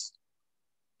was,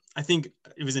 I think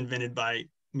it was invented by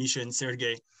Misha and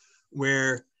Sergey,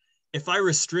 where if I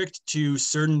restrict to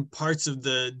certain parts of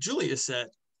the Julia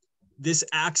set, this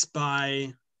acts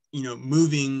by,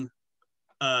 moving,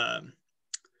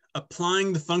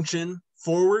 applying the function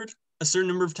forward a certain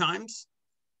number of times,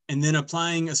 and then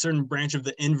applying a certain branch of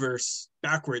the inverse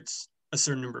backwards a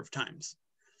certain number of times.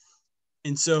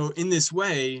 And so in this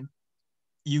way,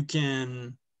 you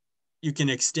can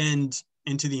extend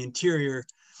into the interior.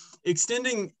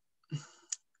 Extending,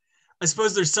 I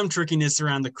suppose there's some trickiness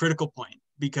around the critical point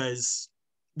because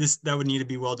that would need to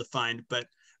be well defined, but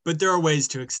there are ways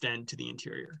to extend to the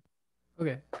interior.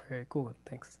 Okay, very cool,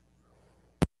 thanks.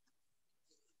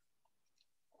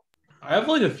 I have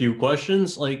like a few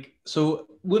questions. So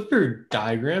with your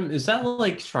diagram, is that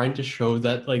like trying to show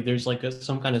that like there's like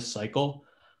some kind of cycle?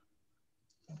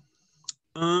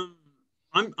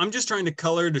 I'm just trying to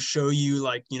color to show you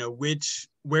like,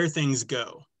 where things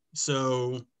go.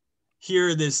 So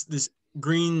here, this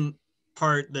green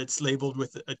part that's labeled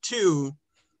with a 2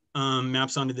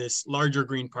 maps onto this larger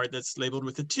green part that's labeled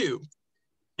with a 2.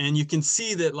 And you can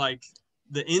see that like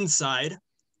the inside,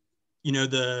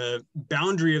 the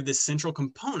boundary of this central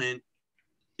component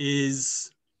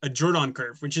is a Jordan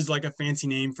curve, which is like a fancy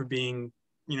name for being,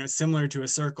 similar to a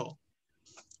circle.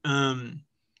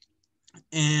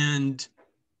 And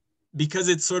because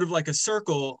it's sort of like a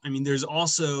circle, I mean, there's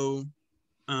also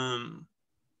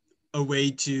a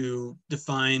way to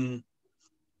define,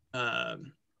 to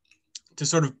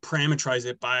sort of parameterize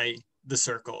it by the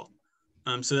circle.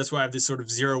 So that's why I have this sort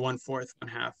of 0, 1/4,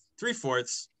 1/2,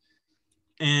 3/4.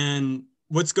 And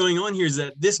what's going on here is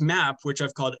that this map, which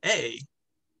I've called A,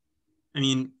 I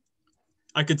mean,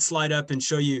 I could slide up and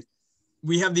show you,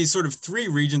 we have these sort of 3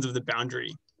 regions of the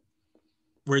boundary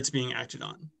where it's being acted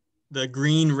on: the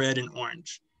green, red, and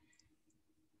orange.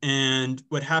 And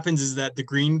what happens is that the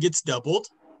green gets doubled,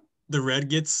 the red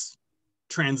gets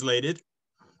translated,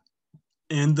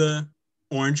 and the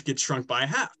orange gets shrunk by a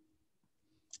half.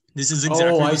 This is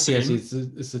exactly Oh, I the see. I same. see.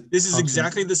 This is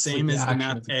exactly the It's like same as the action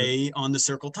map of the group. A on the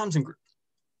circle Thompson group.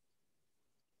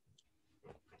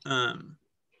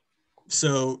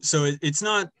 So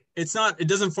it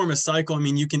doesn't form a cycle. I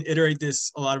mean, you can iterate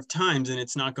this a lot of times and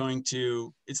it's not going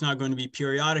to be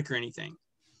periodic or anything.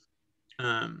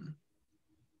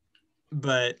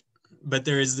 But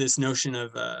there is this notion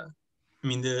of a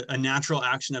natural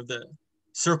action of the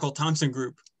circle Thompson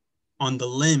group on the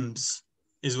limbs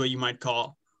is what you might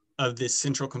call of this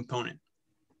central component.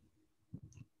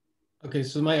 Okay,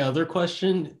 so my other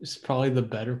question is probably the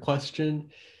better question.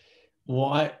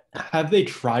 Why have they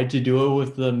tried to do it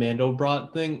with the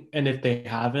Mandelbrot thing? And if they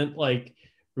haven't, like,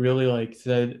 really like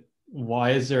said, why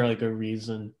is there like a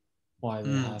reason why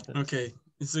they haven't? Okay,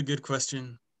 this is a good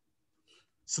question.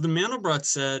 So the Mandelbrot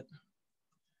set,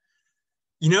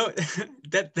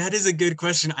 that is a good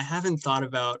question. I haven't thought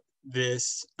about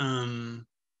this.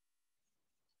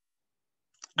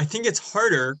 I think it's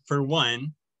harder for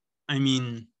one. I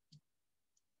mean,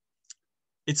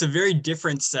 it's a very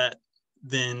different set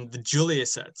than the Julia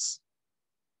sets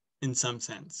in some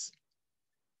sense.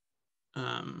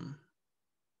 And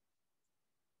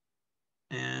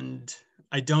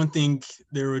I don't think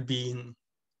there would be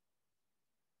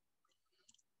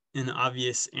an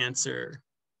obvious answer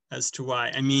as to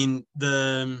why. I mean,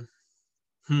 that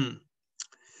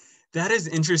is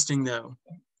interesting though.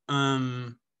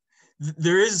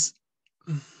 There's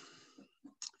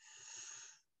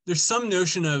some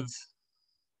notion of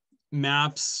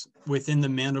maps within the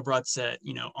Mandelbrot set,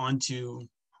 onto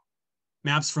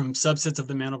maps from subsets of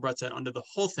the Mandelbrot set onto the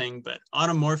whole thing, but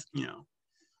automorphisms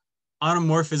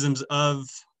of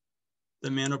the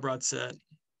Mandelbrot set.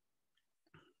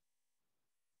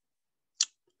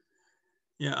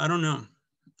 Yeah, I don't know.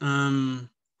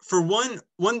 For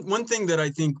one thing that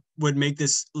I think would make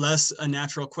this less a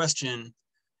natural question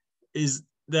is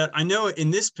that I know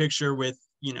in this picture with,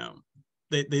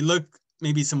 they look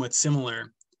maybe somewhat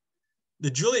similar. The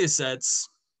Julia sets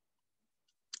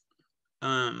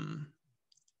are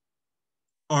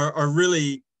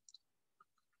really,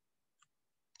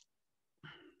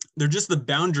 they're just the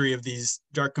boundary of these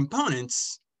dark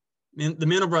components. And the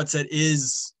Mandelbrot set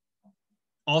is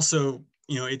also,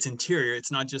 its interior.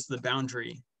 It's not just the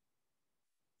boundary.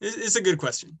 It's a good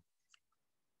question.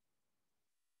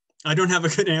 I don't have a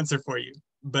good answer for you,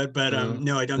 but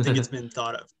no, I don't think it's been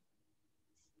thought of.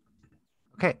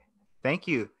 Okay, thank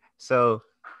you. So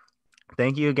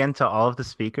thank you again to all of the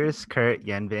speakers, Kurt,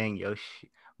 Yanbing,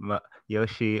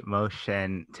 Yoshi, Moshe,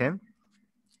 and Tim.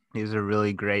 These are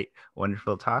really great,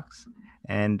 wonderful talks.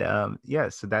 And yeah,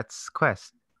 so that's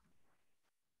Quest.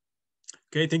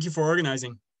 Okay, thank you for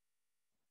organizing.